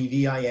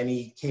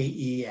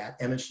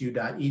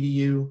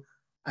 levineke@msu.edu.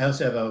 I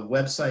also have a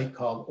website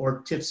called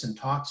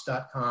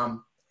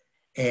orgtipsandtalks.com.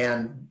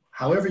 And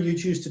however you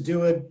choose to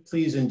do it,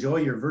 please enjoy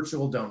your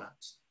virtual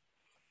donuts.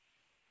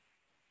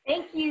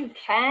 Thank you,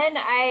 Ken.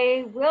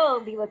 I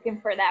will be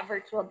looking for that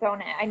virtual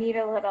donut. I need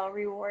a little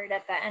reward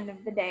at the end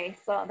of the day.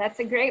 So that's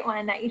a great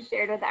one that you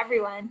shared with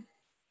everyone.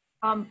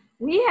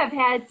 We have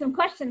had some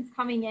questions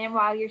coming in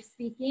while you're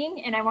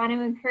speaking, and I want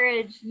to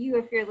encourage you,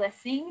 if you're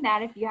listening,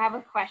 that if you have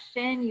a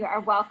question, you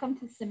are welcome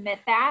to submit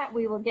that.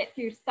 We will get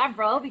through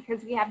several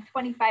because we have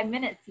 25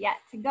 minutes yet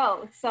to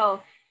go.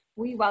 So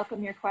we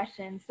welcome your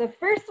questions. The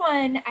first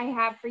one I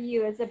have for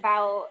you is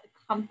about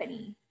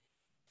company.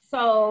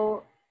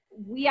 So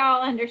we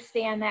all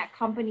understand that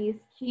companies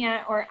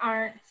can't or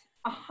aren't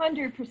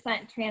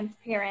 100%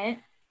 transparent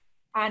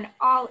on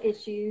all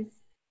issues.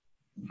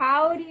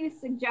 How do you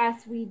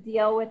suggest we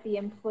deal with the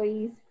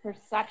employee's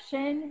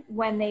perception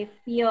when they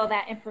feel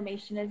that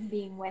information is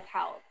being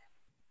withheld?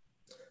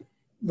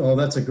 Well,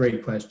 that's a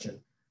great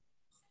question.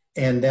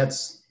 And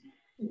that's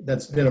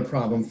been a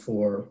problem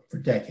for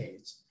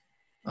decades.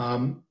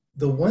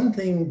 The one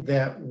thing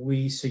that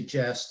we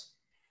suggest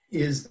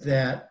is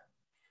that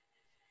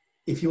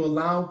if you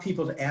allow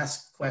people to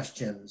ask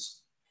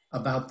questions,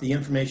 about the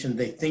information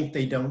they think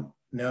they don't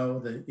know,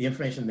 the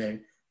information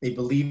they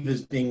believe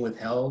is being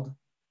withheld,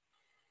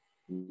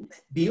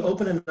 be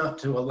open enough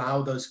to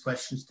allow those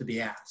questions to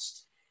be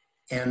asked.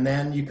 And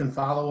then you can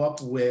follow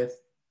up with,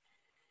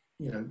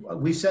 you know,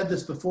 we said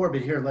this before,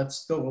 but here,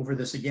 let's go over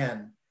this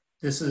again.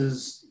 This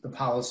is the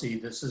policy,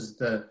 this is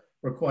the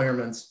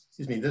requirements,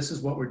 excuse me, this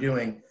is what we're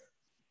doing.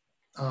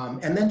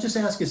 And then just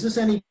ask, is this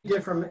any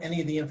different from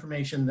any of the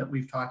information that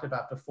we've talked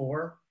about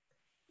before?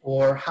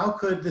 Or how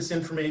could this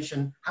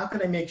information, how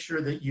can I make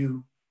sure that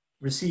you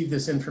receive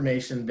this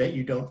information that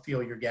you don't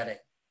feel you're getting?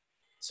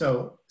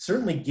 So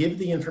certainly give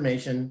the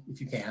information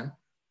if you can,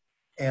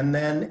 and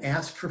then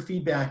ask for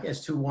feedback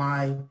as to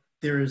why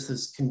there is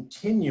this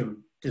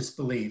continued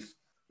disbelief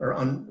or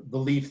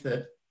unbelief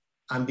that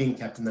I'm being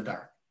kept in the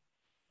dark.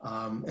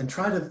 And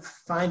try to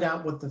find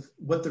out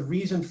what the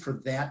reason for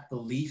that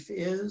belief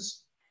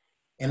is.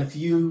 And if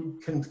you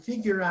can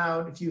figure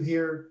out, if you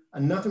hear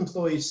enough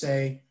employees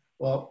say,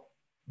 well,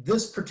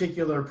 this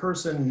particular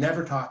person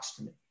never talks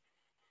to me,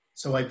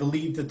 so I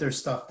believe that there's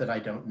stuff that I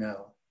don't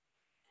know.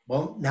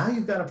 Well, now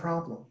you've got a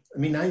problem. I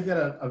mean, now you've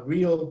got a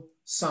real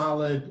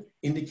solid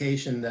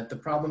indication that the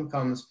problem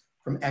comes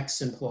from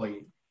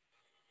X-employee.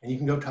 And you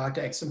can go talk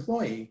to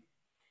X-employee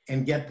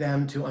and get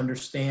them to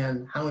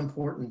understand how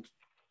important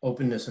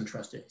openness and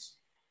trust is.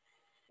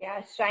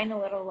 Yeah, shine a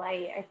little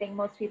light. I think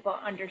most people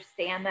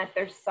understand that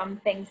there's some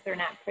things they're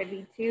not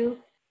privy to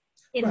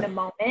in the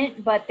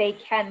moment, but they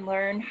can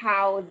learn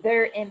how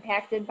they're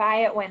impacted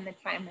by it when the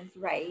time is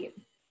right.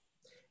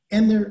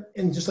 And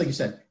just like you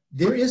said,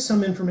 there is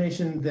some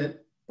information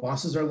that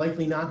bosses are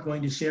likely not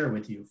going to share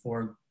with you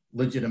for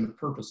legitimate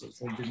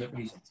purposes, legitimate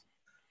reasons.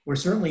 We're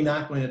certainly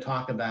not going to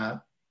talk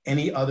about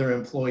any other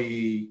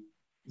employee's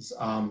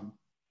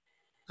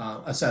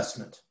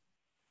assessment.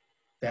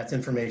 That's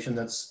information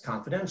that's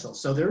confidential.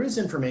 So there is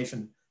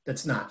information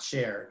that's not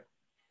shared.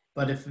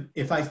 But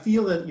if I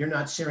feel that you're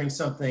not sharing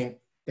something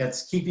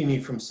that's keeping me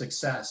from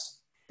success,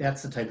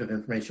 that's the type of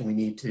information we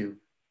need to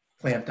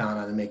clamp down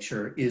on and make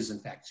sure is in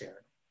fact shared.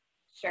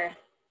 Sure.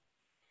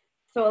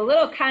 So a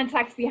little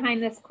context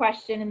behind this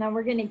question, and then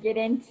we're going to get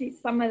into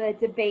some of the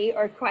debate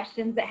or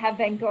questions that have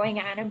been going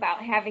on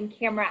about having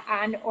camera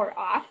on or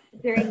off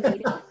during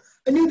meetings.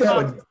 I knew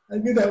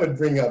that would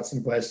bring up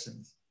some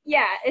questions.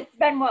 Yeah, it's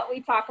been what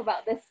we talk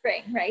about this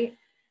spring, right?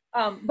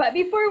 But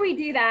before we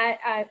do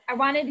that, I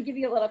wanted to give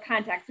you a little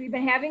context. We've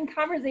been having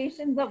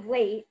conversations of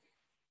late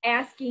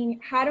asking,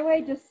 how do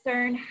I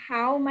discern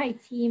how my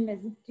team is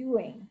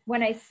doing?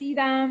 When I see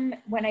them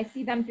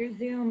through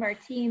Zoom or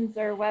Teams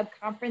or web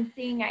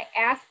conferencing, I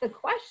ask the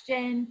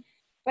question,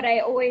 but I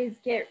always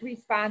get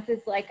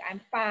responses like,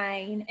 I'm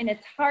fine. And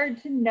it's hard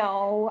to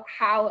know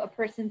how a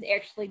person's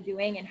actually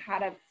doing and how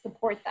to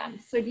support them.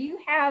 So do you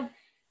have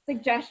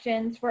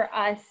suggestions for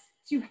us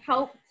to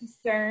help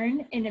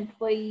discern an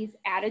employee's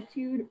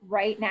attitude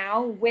right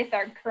now with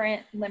our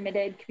current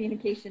limited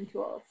communication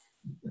tools?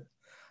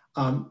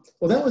 Well,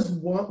 that was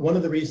one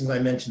of the reasons I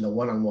mentioned the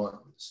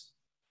one-on-ones.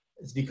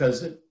 It's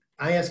because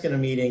I ask in a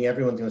meeting,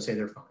 everyone's going to say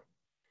they're fine.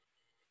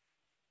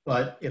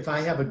 But if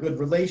I have a good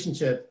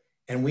relationship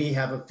and we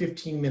have a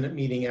 15-minute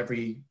meeting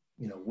every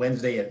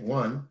Wednesday at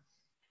 1,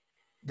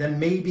 then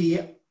maybe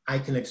I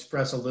can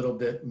express a little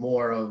bit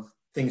more of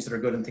things that are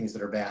good and things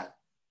that are bad.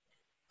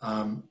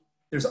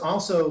 There's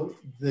also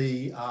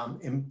the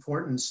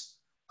importance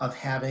of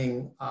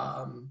having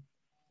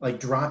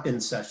like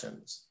drop-in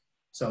sessions.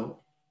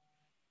 So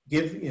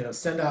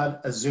send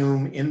out a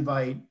Zoom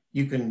invite.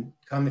 You can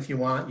come if you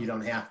want, you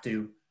don't have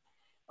to.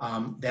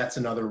 That's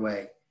another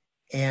way.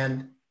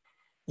 And,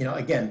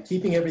 again,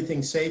 keeping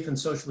everything safe and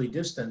socially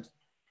distant.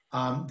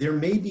 There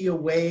may be a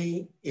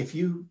way, if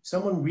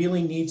someone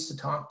really needs to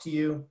talk to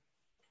you,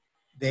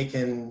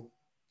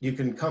 you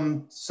can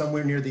come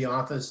somewhere near the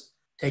office,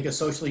 take a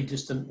socially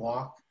distant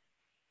walk,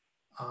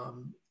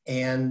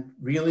 and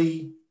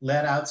really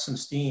let out some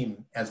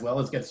steam as well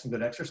as get some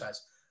good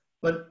exercise.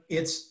 But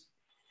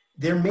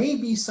there may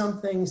be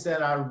some things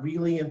that are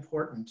really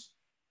important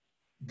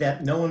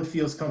that no one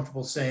feels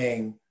comfortable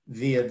saying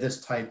via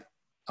this type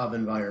of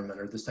environment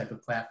or this type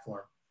of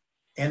platform.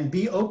 And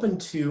be open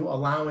to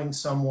allowing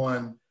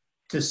someone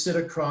to sit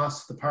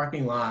across the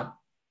parking lot,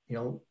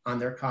 on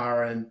their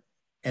car and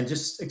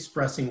just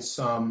expressing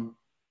some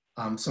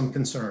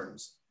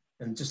concerns.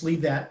 And just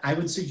leave that. I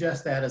would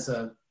suggest that as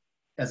a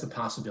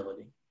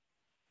possibility.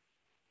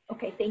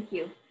 Okay, thank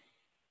you.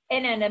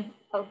 And in a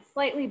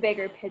slightly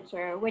bigger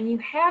picture, when you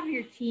have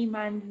your team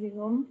on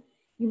Zoom,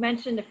 you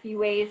mentioned a few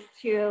ways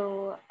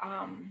to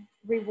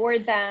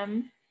reward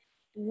them.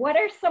 What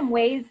are some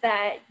ways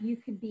that you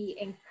could be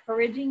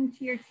encouraging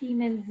to your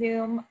team in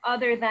Zoom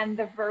other than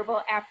the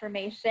verbal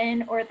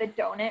affirmation or the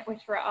donut,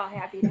 which we're all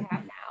happy to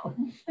have now?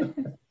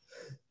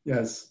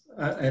 Yes,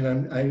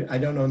 and I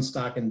don't own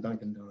stock in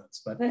Dunkin'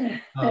 Donuts, but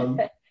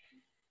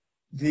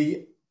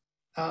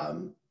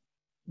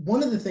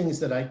one of the things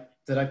that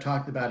I've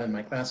talked about in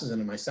my classes and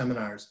in my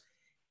seminars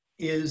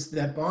is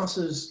that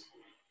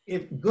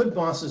good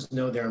bosses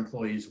know their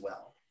employees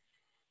well.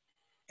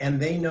 And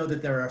they know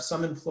that there are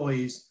some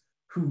employees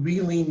who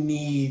really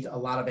need a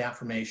lot of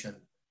affirmation,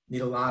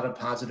 need a lot of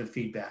positive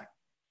feedback.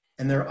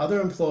 And there are other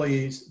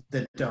employees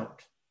that don't.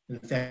 In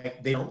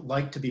fact, they don't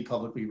like to be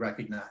publicly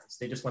recognized.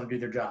 They just want to do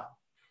their job.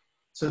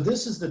 So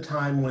this is the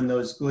time when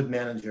those good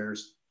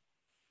managers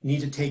need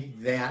to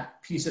take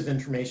that piece of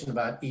information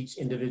about each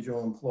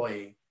individual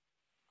employee.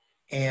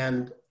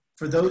 And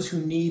for those who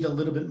need a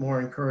little bit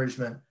more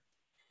encouragement,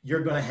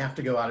 you're going to have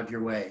to go out of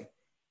your way.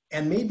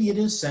 And maybe it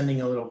is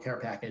sending a little care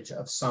package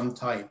of some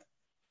type,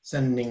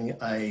 sending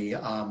a,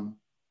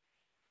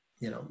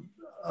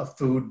 a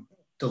food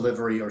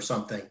delivery or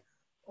something.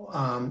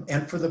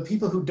 And for the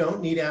people who don't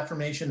need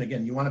affirmation,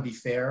 again, you want to be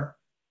fair,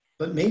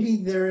 but maybe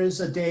there is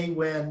a day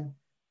when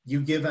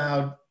you give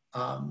out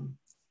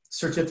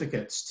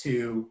certificates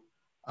to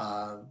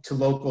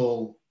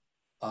local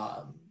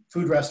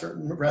food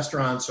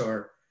restaurants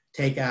or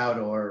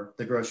takeout or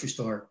the grocery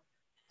store.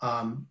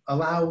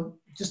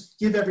 Just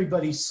give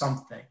everybody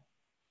something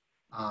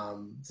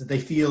that they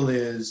feel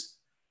is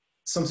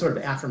some sort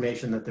of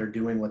affirmation that they're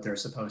doing what they're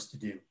supposed to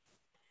do.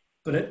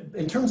 But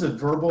in terms of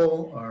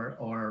verbal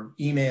or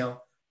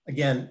email,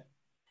 again,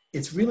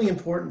 it's really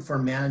important for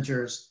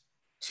managers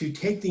to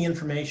take the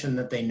information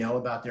that they know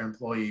about their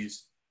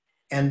employees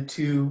and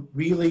to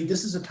really,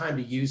 this is a time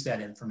to use that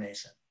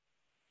information.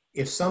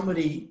 If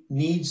somebody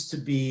needs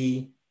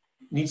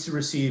to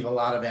receive a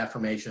lot of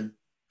affirmation,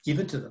 give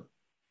it to them.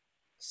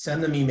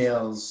 Send them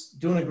emails,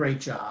 doing a great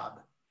job,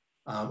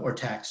 or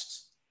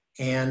texts.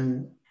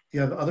 And if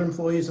you have other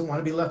employees that want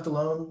to be left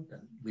alone,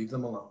 then leave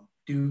them alone.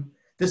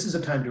 This is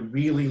a time to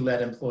really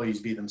let employees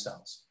be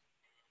themselves.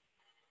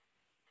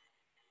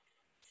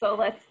 So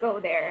let's go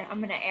there. I'm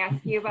going to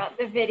ask you about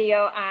the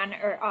video on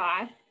or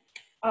off.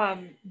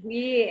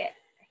 We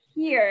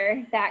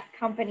hear that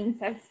companies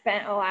have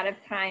spent a lot of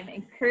time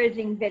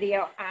encouraging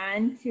video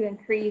on to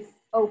increase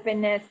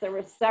openness. There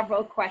were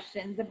several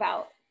questions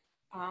about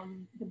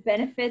the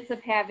benefits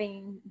of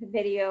having the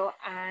video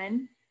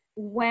on.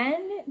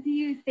 When do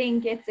you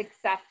think it's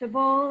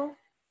acceptable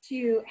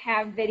to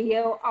have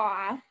video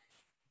off?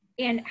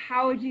 And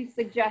how would you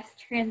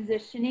suggest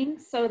transitioning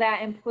so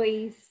that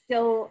employees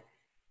still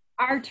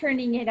are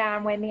turning it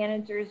on when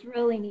managers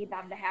really need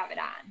them to have it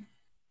on?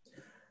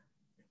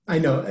 I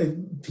know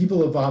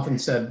people have often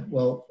said,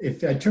 well,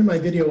 if I turn my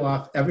video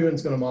off,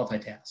 everyone's going to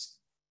multitask.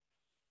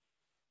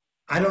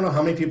 I don't know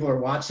how many people are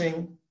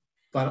watching,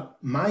 but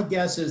my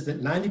guess is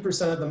that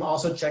 90% of them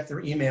also checked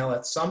their email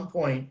at some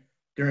point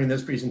during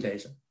this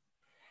presentation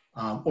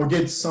or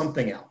did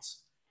something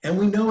else. And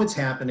we know it's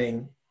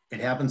happening. It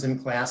happens in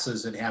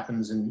classes. It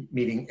happens in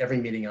every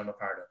meeting I'm a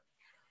part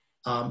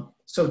of.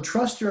 So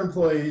trust your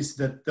employees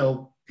that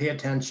they'll pay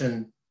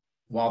attention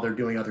while they're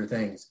doing other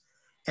things.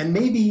 And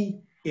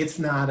maybe it's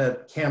not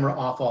a camera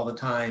off all the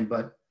time,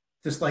 but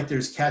just like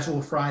there's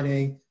casual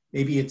Friday,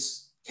 maybe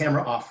it's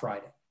camera off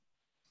Friday.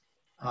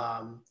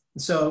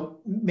 So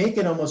make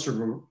it almost a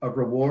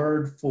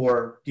reward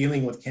for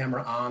dealing with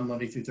camera on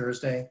Monday through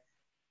Thursday,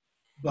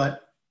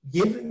 but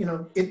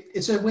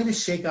it's a way to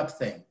shake up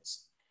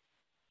things.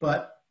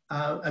 But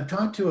I've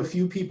talked to a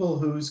few people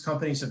whose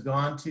companies have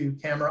gone to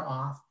camera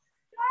off,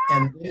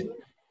 and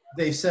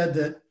they said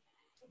that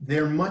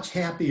they're much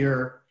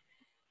happier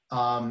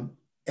and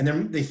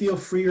they feel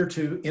freer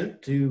to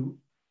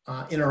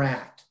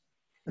interact.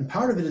 And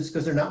part of it is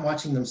because they're not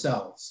watching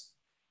themselves.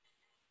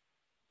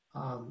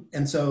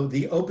 And so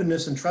the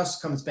openness and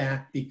trust comes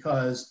back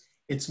because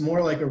it's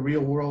more like a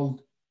real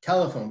world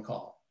telephone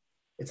call.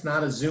 It's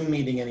not a Zoom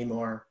meeting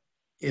anymore.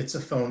 It's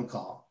a phone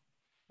call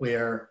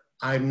where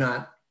I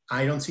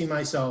don't see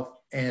myself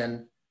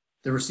and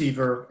the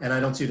receiver, and I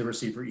don't see the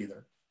receiver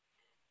either.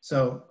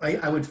 So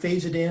I would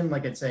phase it in.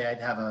 Like I'd say,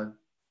 I'd have a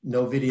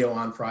no video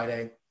on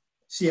Friday,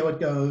 see how it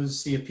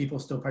goes, see if people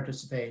still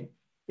participate.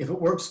 If it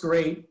works,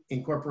 great,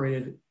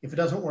 incorporate it. If it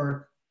doesn't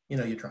work,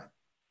 you try.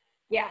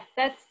 Yeah,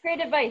 that's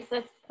great advice.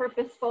 That's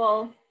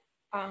purposeful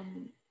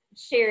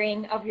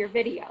sharing of your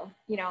video,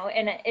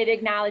 and it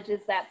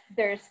acknowledges that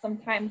there's some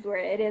times where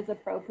it is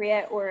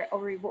appropriate or a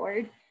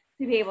reward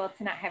to be able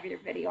to not have your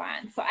video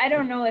on. So I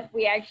don't know if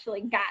we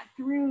actually got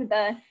through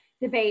the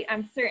debate.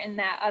 I'm certain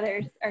that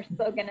others are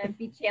still going to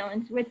be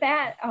challenged with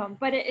that,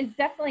 but it is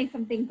definitely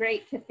something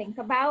great to think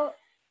about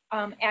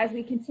as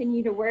we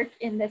continue to work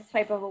in this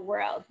type of a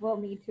world. We'll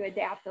need to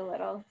adapt a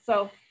little.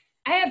 So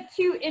I have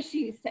two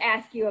issues to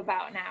ask you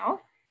about now.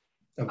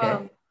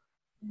 Okay.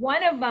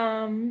 One of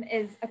them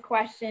is a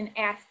question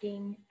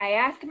asking, I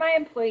ask my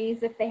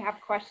employees if they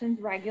have questions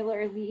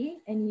regularly,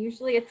 and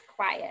usually it's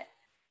quiet.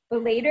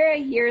 But later I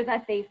hear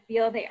that they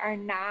feel they are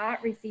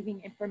not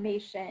receiving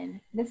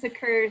information. This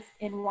occurs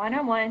in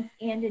one-on-ones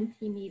and in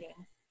team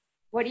meetings.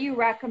 What do you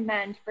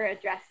recommend for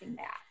addressing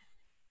that?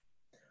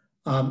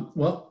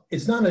 Well,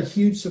 it's not a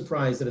huge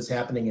surprise that it's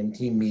happening in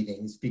team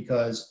meetings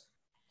because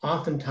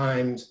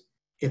oftentimes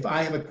if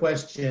I have a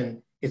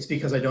question, it's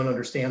because I don't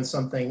understand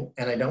something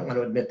and I don't want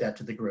to admit that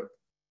to the group.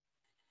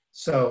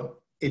 So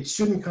it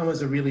shouldn't come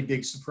as a really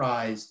big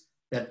surprise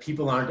that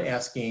people aren't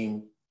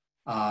asking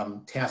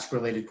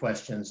task-related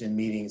questions in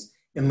meetings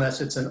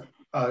unless it's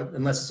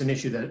an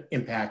issue that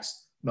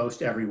impacts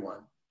most everyone.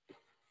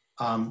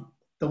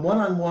 The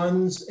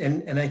one-on-ones,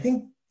 and I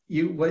think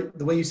the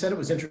way you said it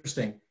was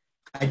interesting.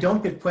 I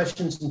don't get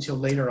questions until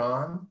later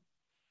on.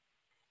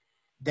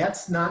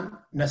 That's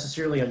not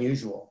necessarily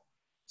unusual.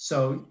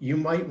 So you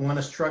might want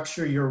to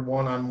structure your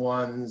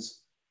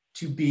one-on-ones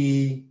to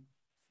be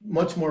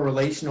much more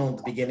relational at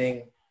the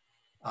beginning.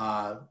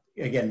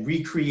 Again,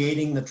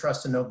 recreating the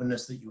trust and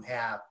openness that you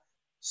have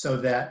so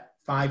that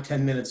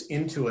 5-10 minutes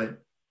into it,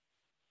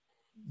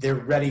 they're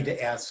ready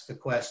to ask a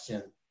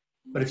question.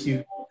 But if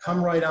you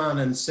come right on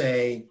and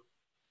say,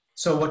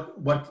 so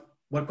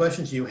what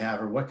questions do you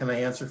have, or what can I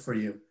answer for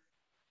you?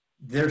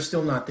 They're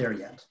still not there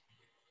yet.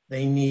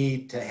 They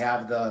need to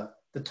have the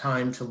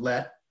time to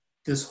let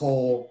this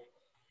whole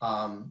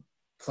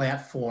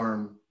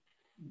platform,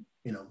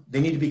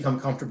 they need to become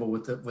comfortable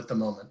with the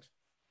moment.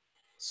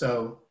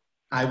 So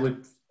I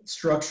would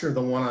structure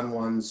the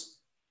one-on-ones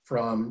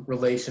from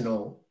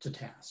relational to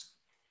task.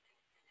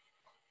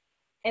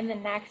 And the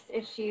next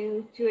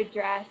issue to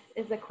address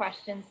is a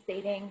question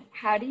stating,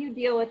 how do you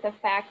deal with the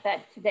fact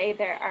that today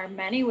there are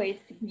many ways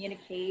to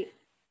communicate?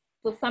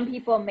 So some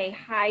people may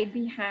hide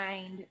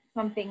behind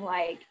something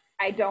like,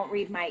 I don't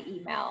read my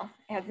email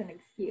as an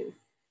excuse.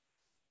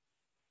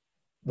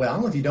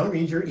 Well, if you don't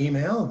read your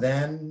email,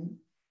 then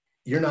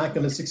you're not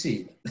going to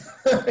succeed.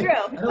 True.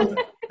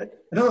 I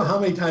don't know how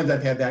many times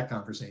I've had that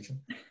conversation.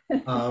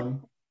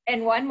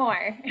 And one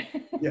more.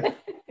 Yeah.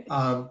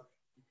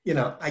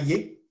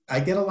 I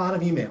get a lot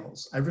of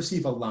emails. I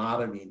receive a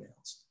lot of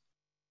emails.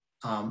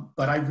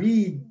 But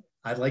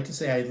I'd like to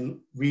say I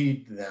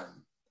read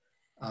them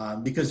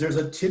because there's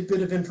a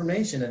tidbit of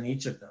information in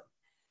each of them.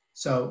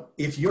 So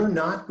if you're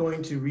not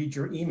going to read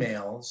your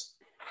emails,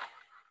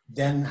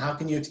 then how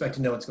can you expect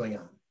to know what's going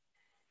on?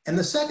 And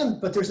there's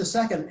a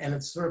second, and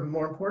it's sort of a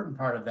more important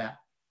part of that.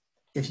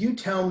 If you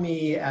tell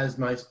me as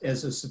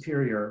a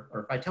superior,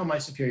 or if I tell my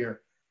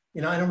superior,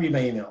 I don't read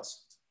my emails.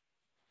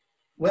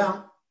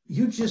 Well,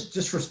 you just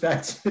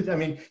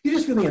disrespected, you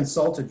just really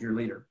insulted your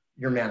leader,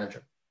 your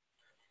manager.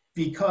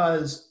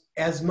 Because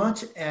as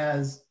much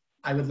as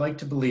I would like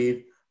to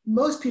believe,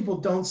 most people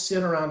don't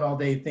sit around all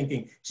day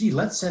thinking, gee,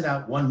 let's send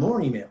out one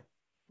more email.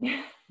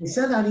 We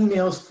send out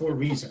emails for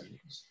reasons.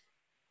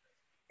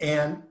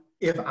 And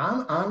if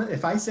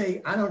I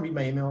say I don't read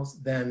my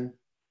emails, then,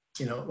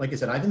 like I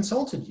said, I've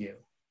insulted you.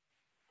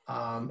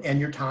 And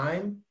your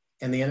time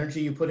and the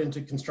energy you put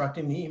into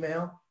constructing the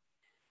email.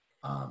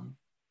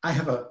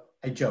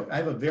 I joke, I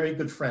have a very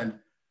good friend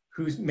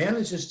who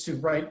manages to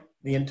write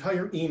the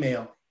entire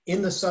email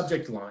in the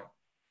subject line.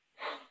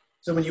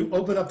 So when you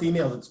open up the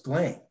email, it's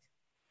blank.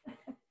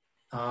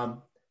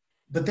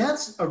 But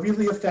that's a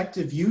really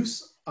effective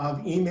use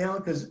of email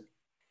because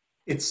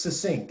it's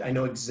succinct. I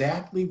know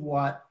exactly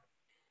what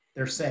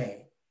they're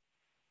saying.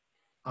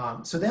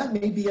 So that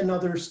may be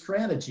another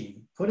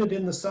strategy. Put it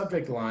in the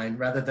subject line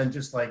rather than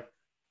just like,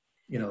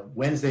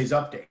 Wednesday's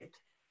update.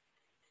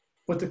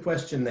 Put the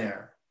question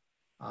there.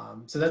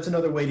 So that's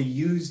another way to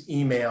use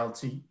email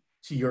to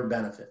your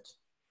benefit.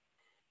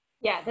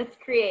 Yeah, that's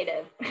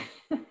creative.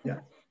 Yeah.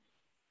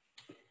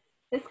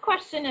 This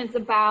question is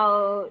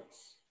about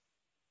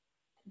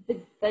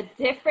the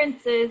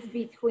differences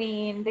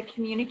between the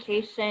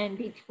communication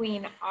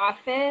between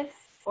office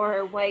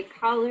or white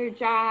collar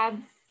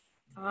jobs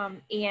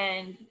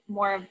and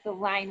more of the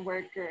line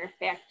worker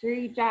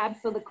factory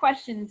jobs. So the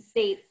question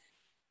states,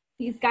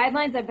 these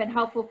guidelines have been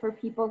helpful for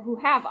people who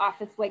have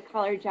office white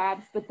collar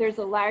jobs, but there's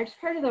a large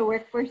part of the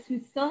workforce who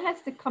still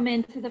has to come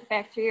into the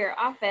factory or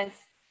office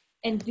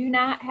and do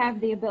not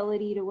have the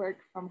ability to work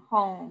from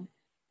home.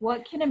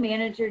 What can a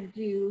manager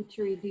do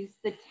to reduce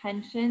the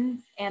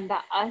tensions and the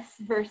us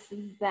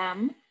versus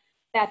them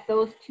that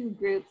those two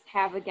groups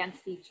have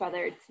against each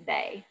other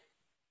today?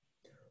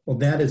 Well,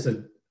 that's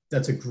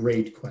a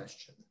great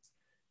question.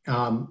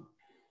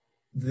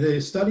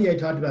 The study I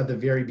talked about at the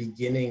very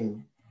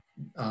beginning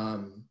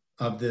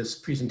of this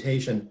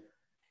presentation,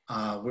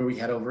 where we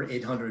had over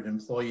 800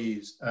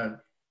 employees,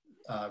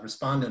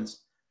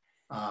 respondents,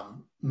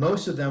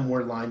 most of them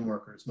were line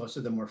workers, most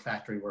of them were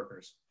factory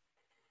workers.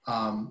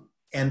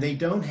 And they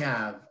don't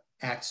have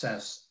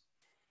access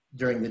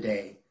during the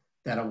day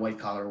that a white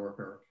collar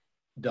worker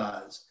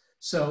does.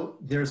 So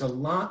there's a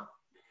lot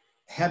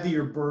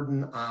heavier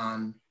burden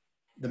on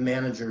the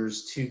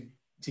managers to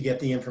get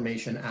the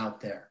information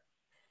out there.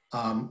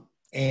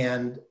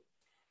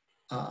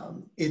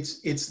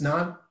 It's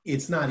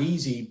not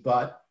easy,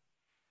 but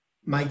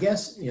my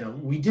guess,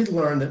 we did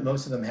learn that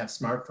most of them have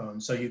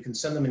smartphones, so you can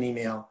send them an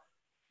email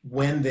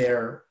when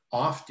they're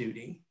off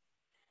duty,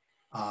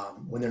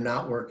 when they're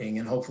not working,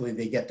 and hopefully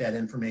they get that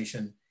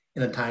information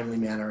in a timely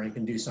manner and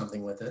can do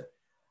something with it.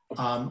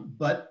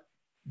 But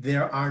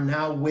there are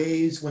now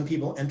ways when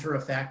people enter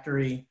a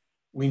factory,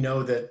 we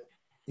know that,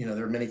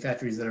 there are many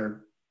factories that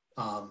are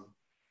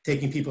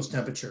taking people's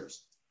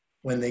temperatures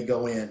when they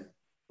go in,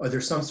 or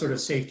there's some sort of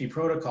safety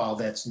protocol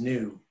that's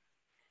new.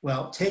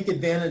 Well, take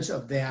advantage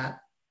of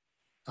that,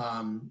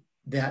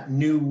 that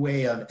new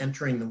way of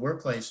entering the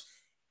workplace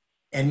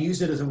and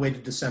use it as a way to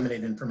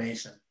disseminate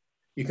information.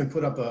 You can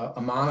put up a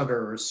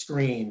monitor or a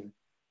screen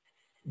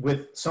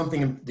with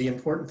something, the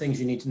important things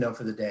you need to know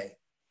for the day.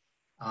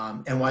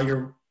 And while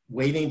you're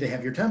waiting to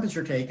have your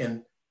temperature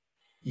taken,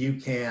 you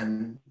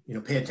can,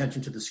 pay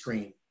attention to the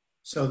screen.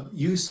 So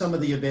use some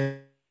of the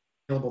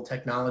available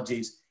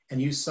technologies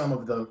and use some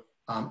of the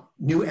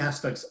new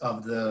aspects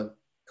of the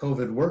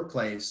COVID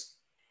workplace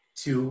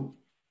to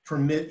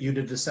permit you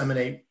to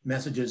disseminate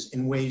messages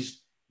in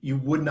ways you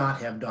would not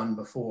have done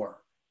before.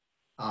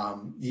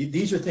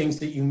 These are things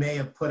that you may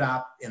have put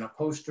out in a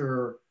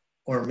poster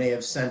or may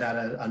have sent out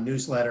a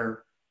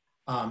newsletter.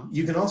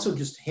 You can also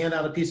just hand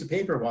out a piece of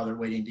paper while they're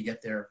waiting to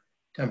get their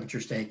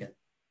temperatures taken.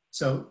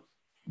 So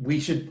we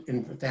should,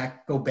 in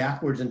fact, go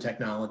backwards in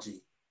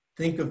technology.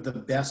 Think of the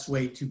best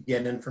way to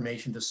get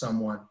information to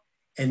someone,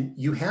 and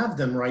you have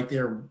them right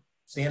there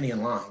standing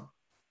in line.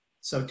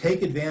 So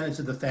take advantage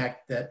of the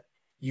fact that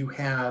you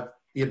have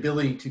the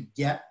ability to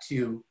get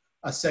to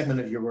a segment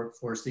of your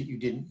workforce that you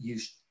didn't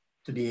used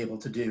to be able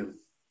to do.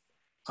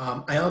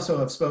 I also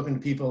have spoken to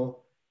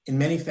people in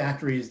many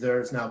factories.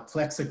 There's now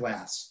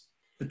plexiglass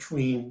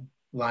between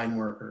line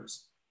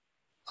workers.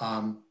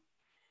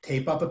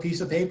 Tape up a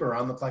piece of paper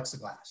on the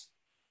plexiglass.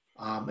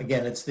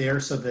 Again, it's there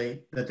so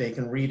that they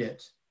can read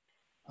it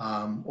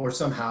or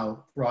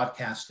somehow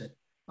broadcast it.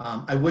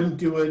 I wouldn't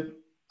do it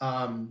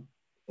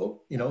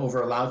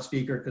over a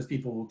loudspeaker because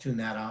people will tune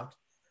that out.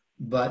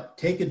 But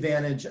take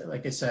advantage,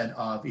 like I said,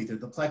 of either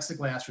the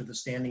plexiglass or the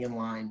standing in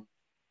line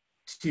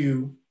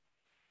to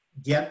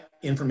get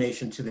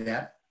information to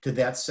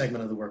that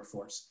segment of the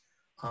workforce.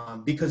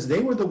 Because they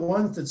were the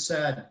ones that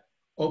said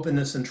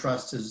openness and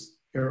trust is,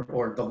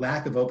 or the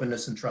lack of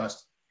openness and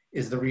trust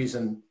is the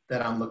reason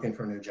that I'm looking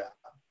for a new job.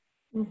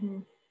 Mm-hmm.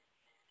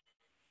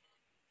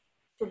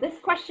 So this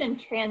question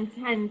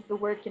transcends the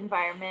work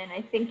environment.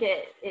 I think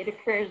it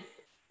occurs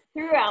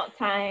throughout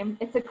time.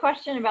 It's a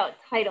question about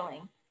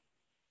titling.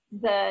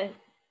 The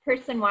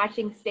person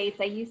watching states,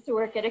 I used to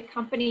work at a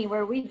company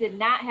where we did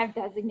not have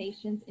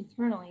designations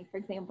internally, for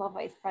example,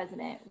 vice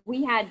president.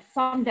 We had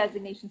some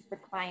designations for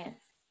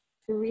clients.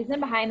 The reason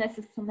behind this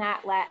is to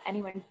not let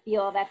anyone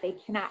feel that they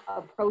cannot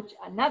approach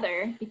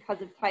another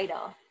because of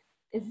title.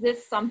 Is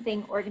this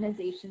something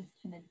organizations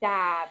can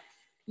adapt?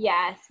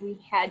 Yes, we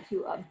had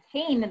to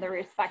obtain the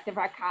respect of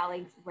our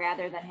colleagues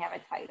rather than have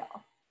a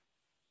title.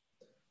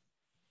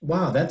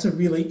 Wow, that's a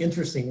really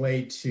interesting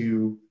way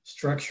to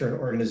structure an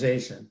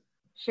organization.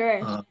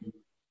 Sure.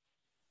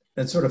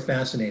 That's sort of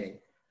fascinating.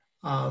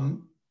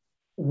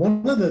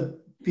 One of the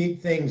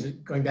big things,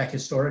 going back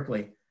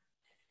historically,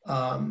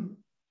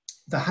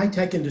 the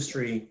high-tech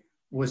industry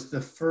was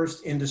the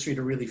first industry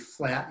to really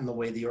flatten the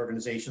way the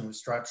organization was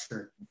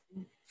structured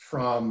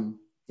from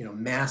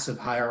massive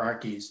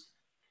hierarchies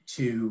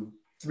to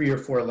 3 or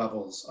 4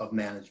 levels of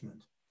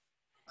management.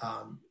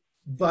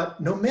 But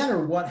no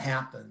matter what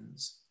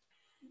happens,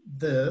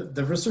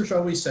 the research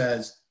always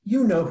says,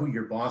 you know who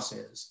your boss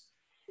is.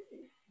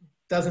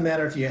 Doesn't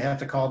matter if you have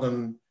to call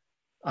them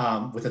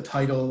with a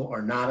title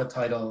or not a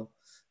title.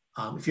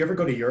 If you ever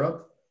go to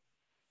Europe,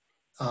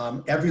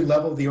 every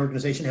level of the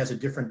organization has a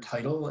different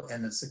title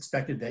and it's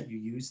expected that you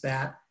use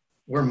that.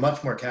 We're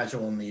much more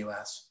casual in the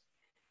US.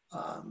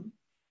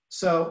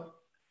 So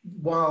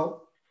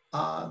while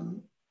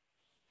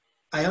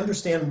I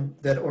understand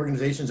that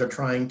organizations are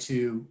trying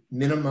to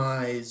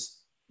minimize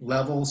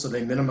levels so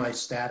they minimize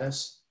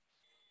status,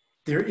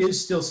 there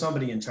is still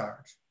somebody in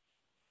charge.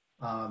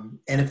 And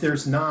if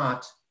there's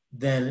not,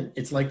 then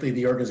it's likely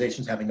the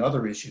organization's having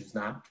other issues,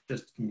 not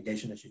just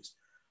communication issues.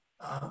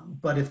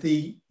 But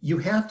you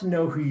have to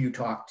know who you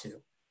talk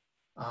to.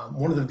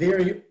 One of the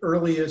very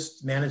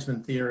earliest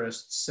management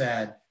theorists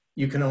said,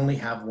 you can only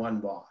have one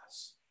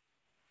boss.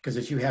 Because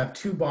if you have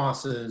 2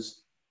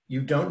 bosses,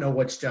 you don't know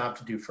which job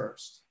to do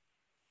first.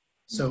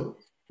 So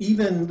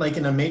even like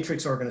in a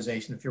matrix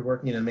organization, if you're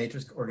working in a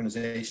matrix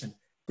organization,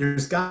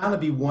 there's gotta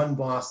be one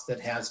boss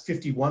that has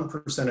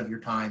 51% of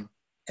your time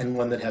and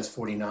one that has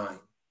 49.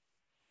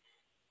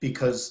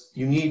 Because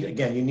you need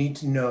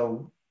to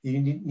know, you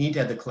need to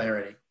have the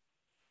clarity.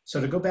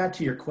 So to go back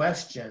to your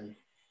question,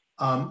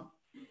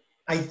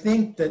 I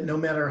think that no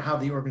matter how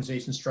the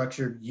organization's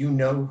structured, you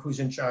know who's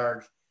in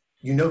charge,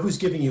 you know who's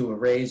giving you a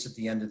raise at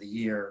the end of the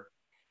year,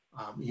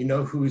 you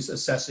know who's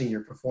assessing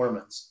your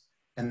performance,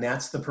 and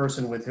that's the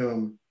person with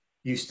whom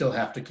you still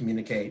have to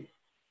communicate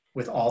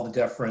with all the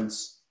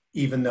deference,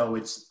 even though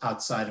it's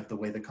outside of the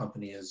way the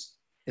company is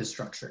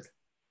structured.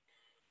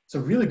 It's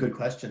a really good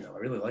question, though. I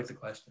really like the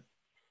question.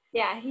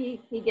 Yeah,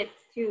 he gets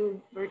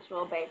 2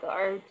 virtual bagel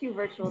or 2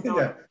 virtual Yeah,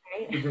 donuts,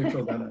 right? 2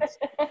 virtual donuts.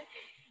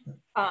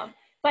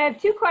 So I have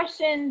 2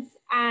 questions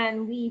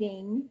on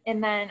leading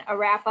and then a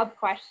wrap-up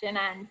question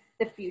on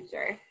the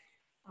future.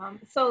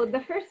 So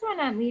the first one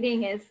on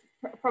leading is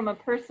from a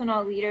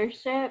personal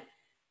leadership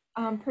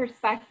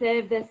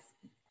perspective. This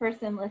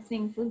person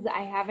listening says,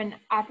 I have an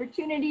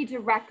opportunity to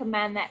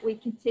recommend that we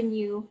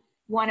continue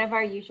one of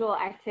our usual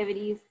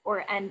activities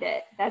or end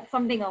it. That's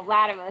something a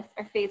lot of us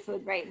are faced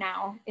with right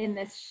now in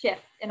this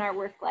shift in our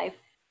work life.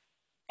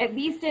 At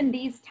least in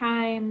these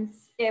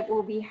times, it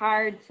will be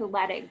hard to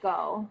let it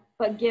go.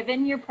 But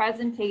given your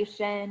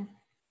presentation,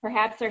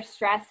 Perhaps our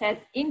stress has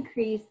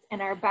increased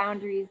and our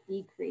boundaries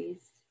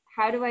decreased.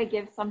 How do I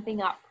give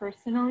something up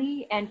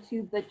personally and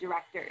to the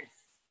directors?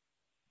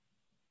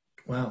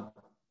 Wow.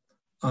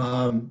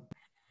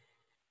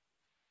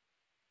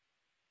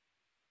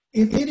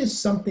 If it is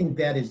something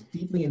that is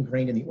deeply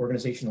ingrained in the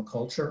organizational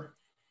culture,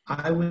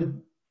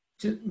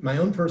 my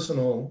own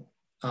personal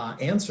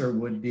answer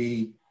would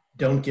be,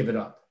 don't give it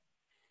up.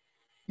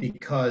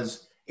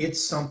 Because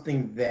it's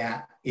something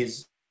that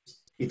is,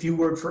 if you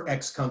work for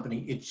X company,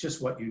 it's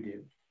just what you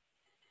do.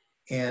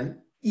 And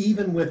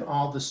even with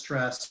all the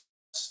stress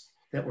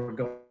that we're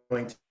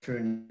going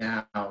through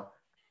now,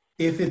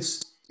 if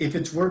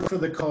it's worked for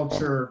the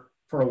culture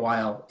for a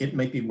while, it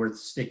might be worth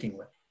sticking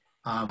with.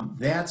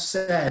 That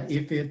said,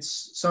 if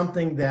it's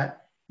something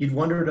that you'd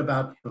wondered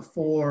about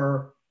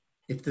before,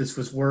 if this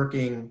was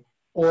working,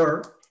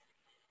 or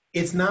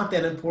it's not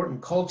that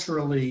important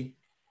culturally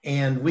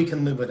and we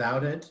can live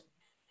without it,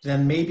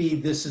 then maybe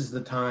this is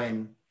the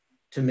time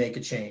to make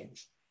a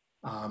change.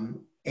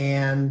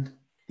 And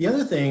the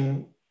other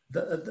thing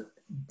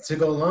to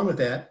go along with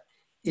that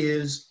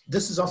is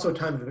this is also a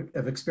time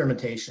of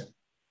experimentation.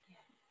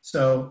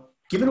 So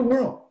give it a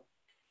whirl.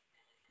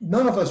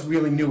 None of us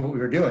really knew what we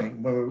were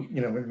doing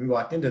when we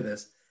walked into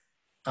this.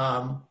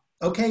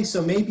 Okay,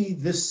 so maybe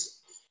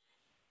this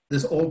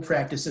old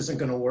practice isn't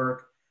going to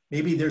work.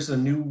 Maybe there's a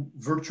new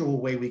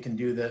virtual way we can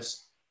do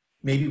this.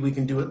 Maybe we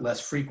can do it less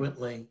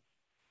frequently.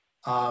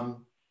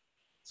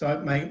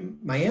 So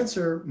my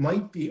answer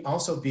might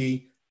also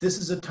be this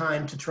is a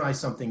time to try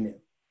something new.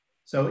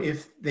 So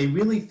if they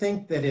really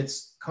think that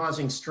it's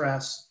causing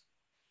stress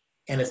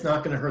and it's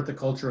not going to hurt the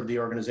culture of the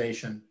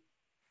organization,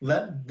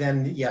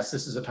 then yes,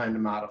 this is a time to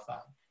modify.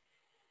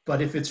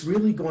 But if it's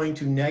really going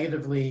to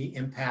negatively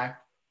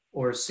impact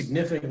or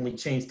significantly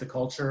change the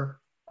culture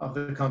of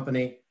the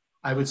company,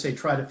 I would say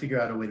try to figure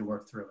out a way to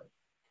work through it.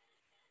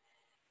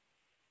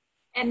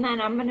 And then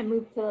I'm going to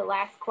move to the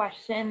last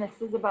question.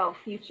 This is about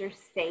future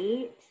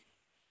state.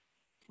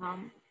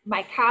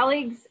 My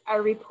colleagues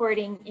are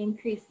reporting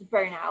increased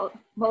burnout,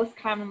 most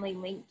commonly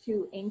linked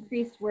to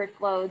increased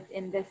workloads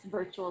in this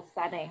virtual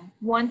setting.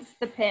 Once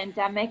the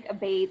pandemic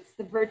abates,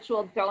 the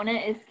virtual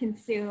donut is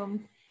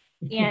consumed,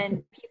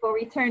 and people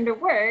return to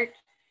work,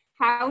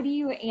 how do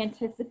you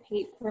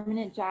anticipate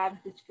permanent job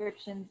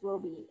descriptions will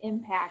be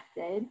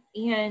impacted?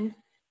 And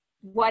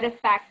what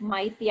effect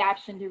might the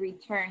option to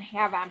return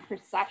have on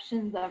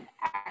perceptions of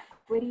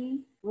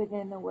equity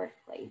within the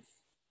workplace?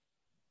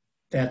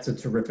 That's a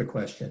terrific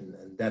question,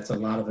 and that's a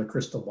lot of a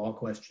crystal ball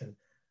question.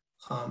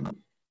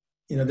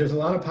 There's a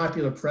lot of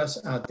popular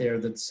press out there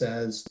that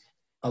says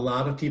a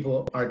lot of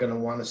people are going to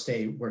want to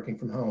stay working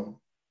from home,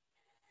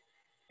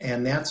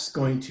 and that's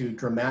going to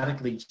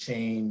dramatically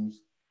change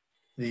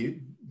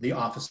the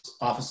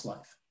office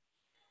life,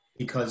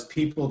 because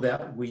people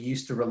that we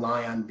used to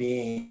rely on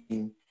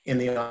being in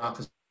the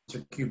office or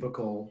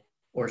cubicle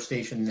or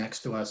station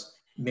next to us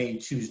may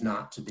choose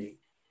not to be,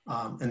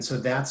 and so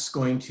that's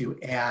going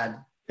to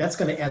add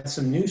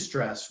some new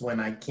stress when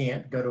I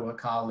can't go to a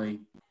colleague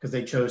because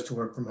they chose to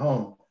work from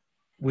home,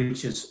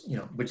 which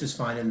is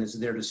fine and is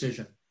their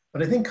decision.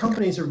 But I think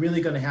companies are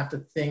really going to have to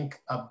think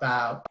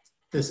about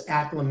this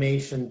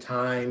acclimation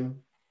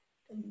time.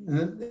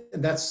 And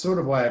that's sort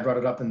of why I brought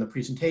it up in the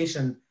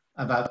presentation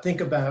think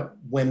about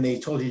when they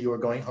told you were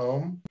going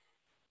home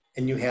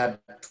and you had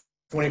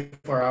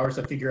 24 hours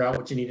to figure out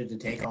what you needed to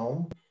take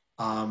home.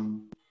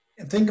 And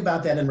think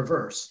about that in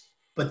reverse.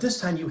 But this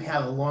time you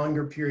have a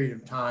longer period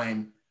of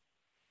time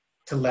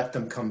to let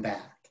them come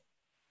back.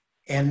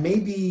 And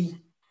maybe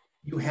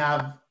you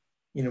have,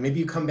 maybe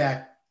you come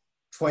back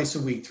twice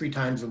a week, 3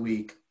 times a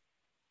week,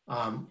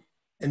 and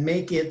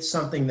make it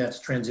something that's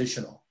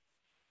transitional.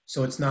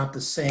 So it's not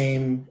the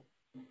same,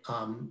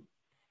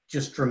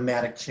 just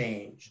dramatic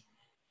change.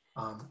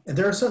 And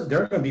there are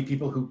going to be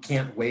people who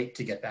can't wait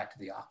to get back to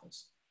the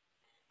office.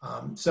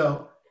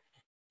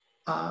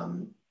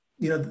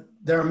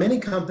 There are many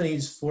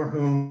companies for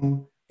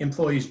whom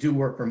employees do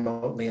work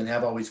remotely and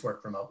have always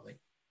worked remotely.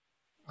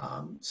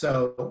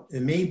 So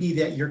it may be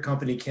that your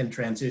company can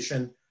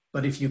transition,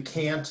 but if you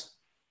can't,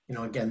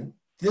 again,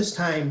 this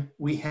time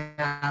we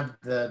have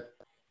the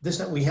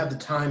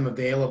time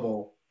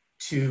available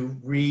to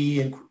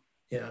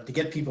to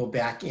get people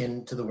back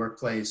into the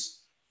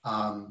workplace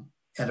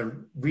at a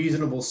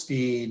reasonable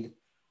speed,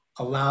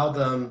 allow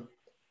them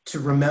to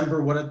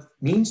remember what it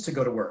means to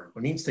go to work,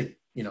 what it means to,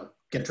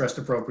 get dressed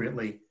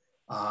appropriately,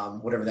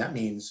 whatever that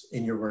means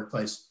in your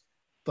workplace.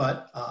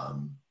 But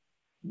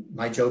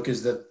my joke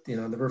is that, the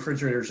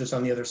refrigerator is just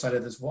on the other side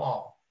of this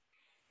wall.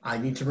 I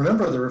need to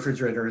remember the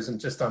refrigerator isn't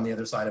just on the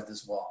other side of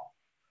this wall.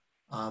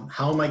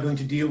 How am I going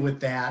to deal with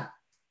that?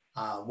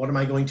 What am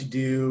I going to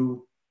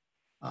do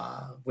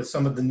with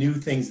some of the new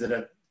things that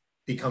have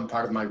become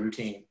part of my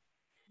routine?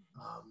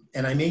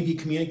 And I may be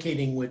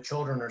communicating with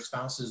children or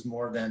spouses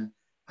more than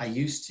I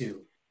used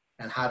to.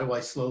 And how do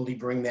I slowly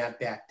bring that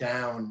back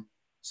down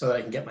so that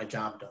I can get my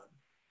job done?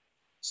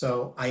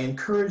 So I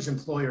encourage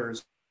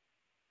employers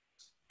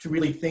to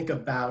really think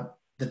about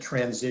the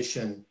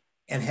transition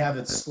and have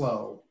it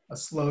slow a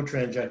slow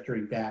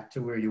trajectory back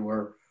to where you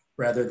were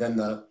rather than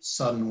the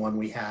sudden one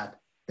we had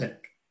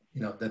that,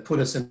 that put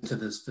us into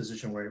this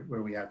position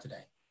where we are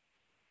today.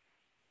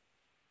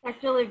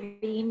 Dr.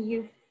 Levine,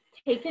 you've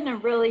taken a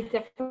really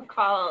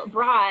difficult,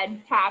 broad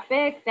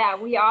topic that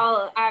we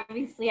all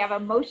obviously have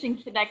emotion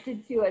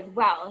connected to as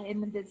well in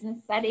the business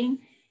setting.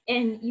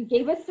 And you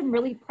gave us some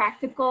really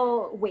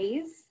practical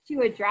ways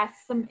to address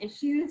some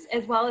issues,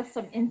 as well as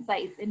some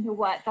insights into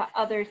what the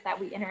others that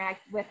we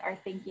interact with are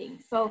thinking.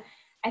 So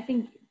I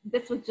think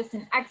this was just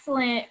an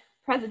excellent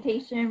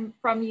presentation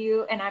from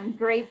you, and I'm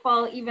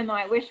grateful, even though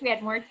I wish we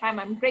had more time,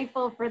 I'm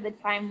grateful for the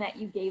time that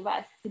you gave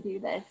us to do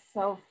this.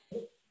 So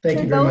thank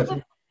you very much.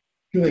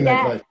 Truly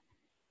my pleasure.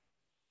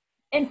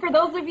 And for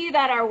those of you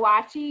that are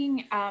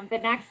watching, the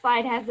next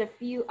slide has a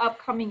few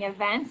upcoming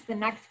events, the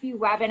next few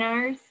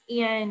webinars,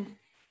 and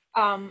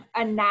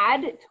a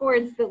nod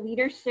towards the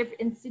Leadership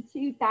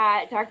Institute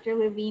that Dr.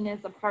 Levine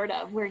is a part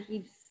of, where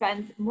he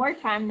spends more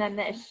time than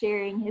this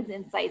sharing his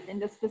insights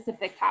into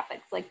specific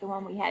topics like the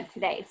one we had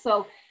today.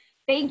 So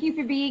thank you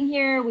for being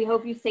here. We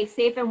hope you stay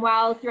safe and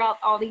well throughout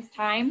all these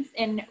times,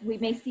 and we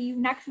may see you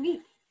next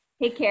week.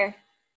 Take care.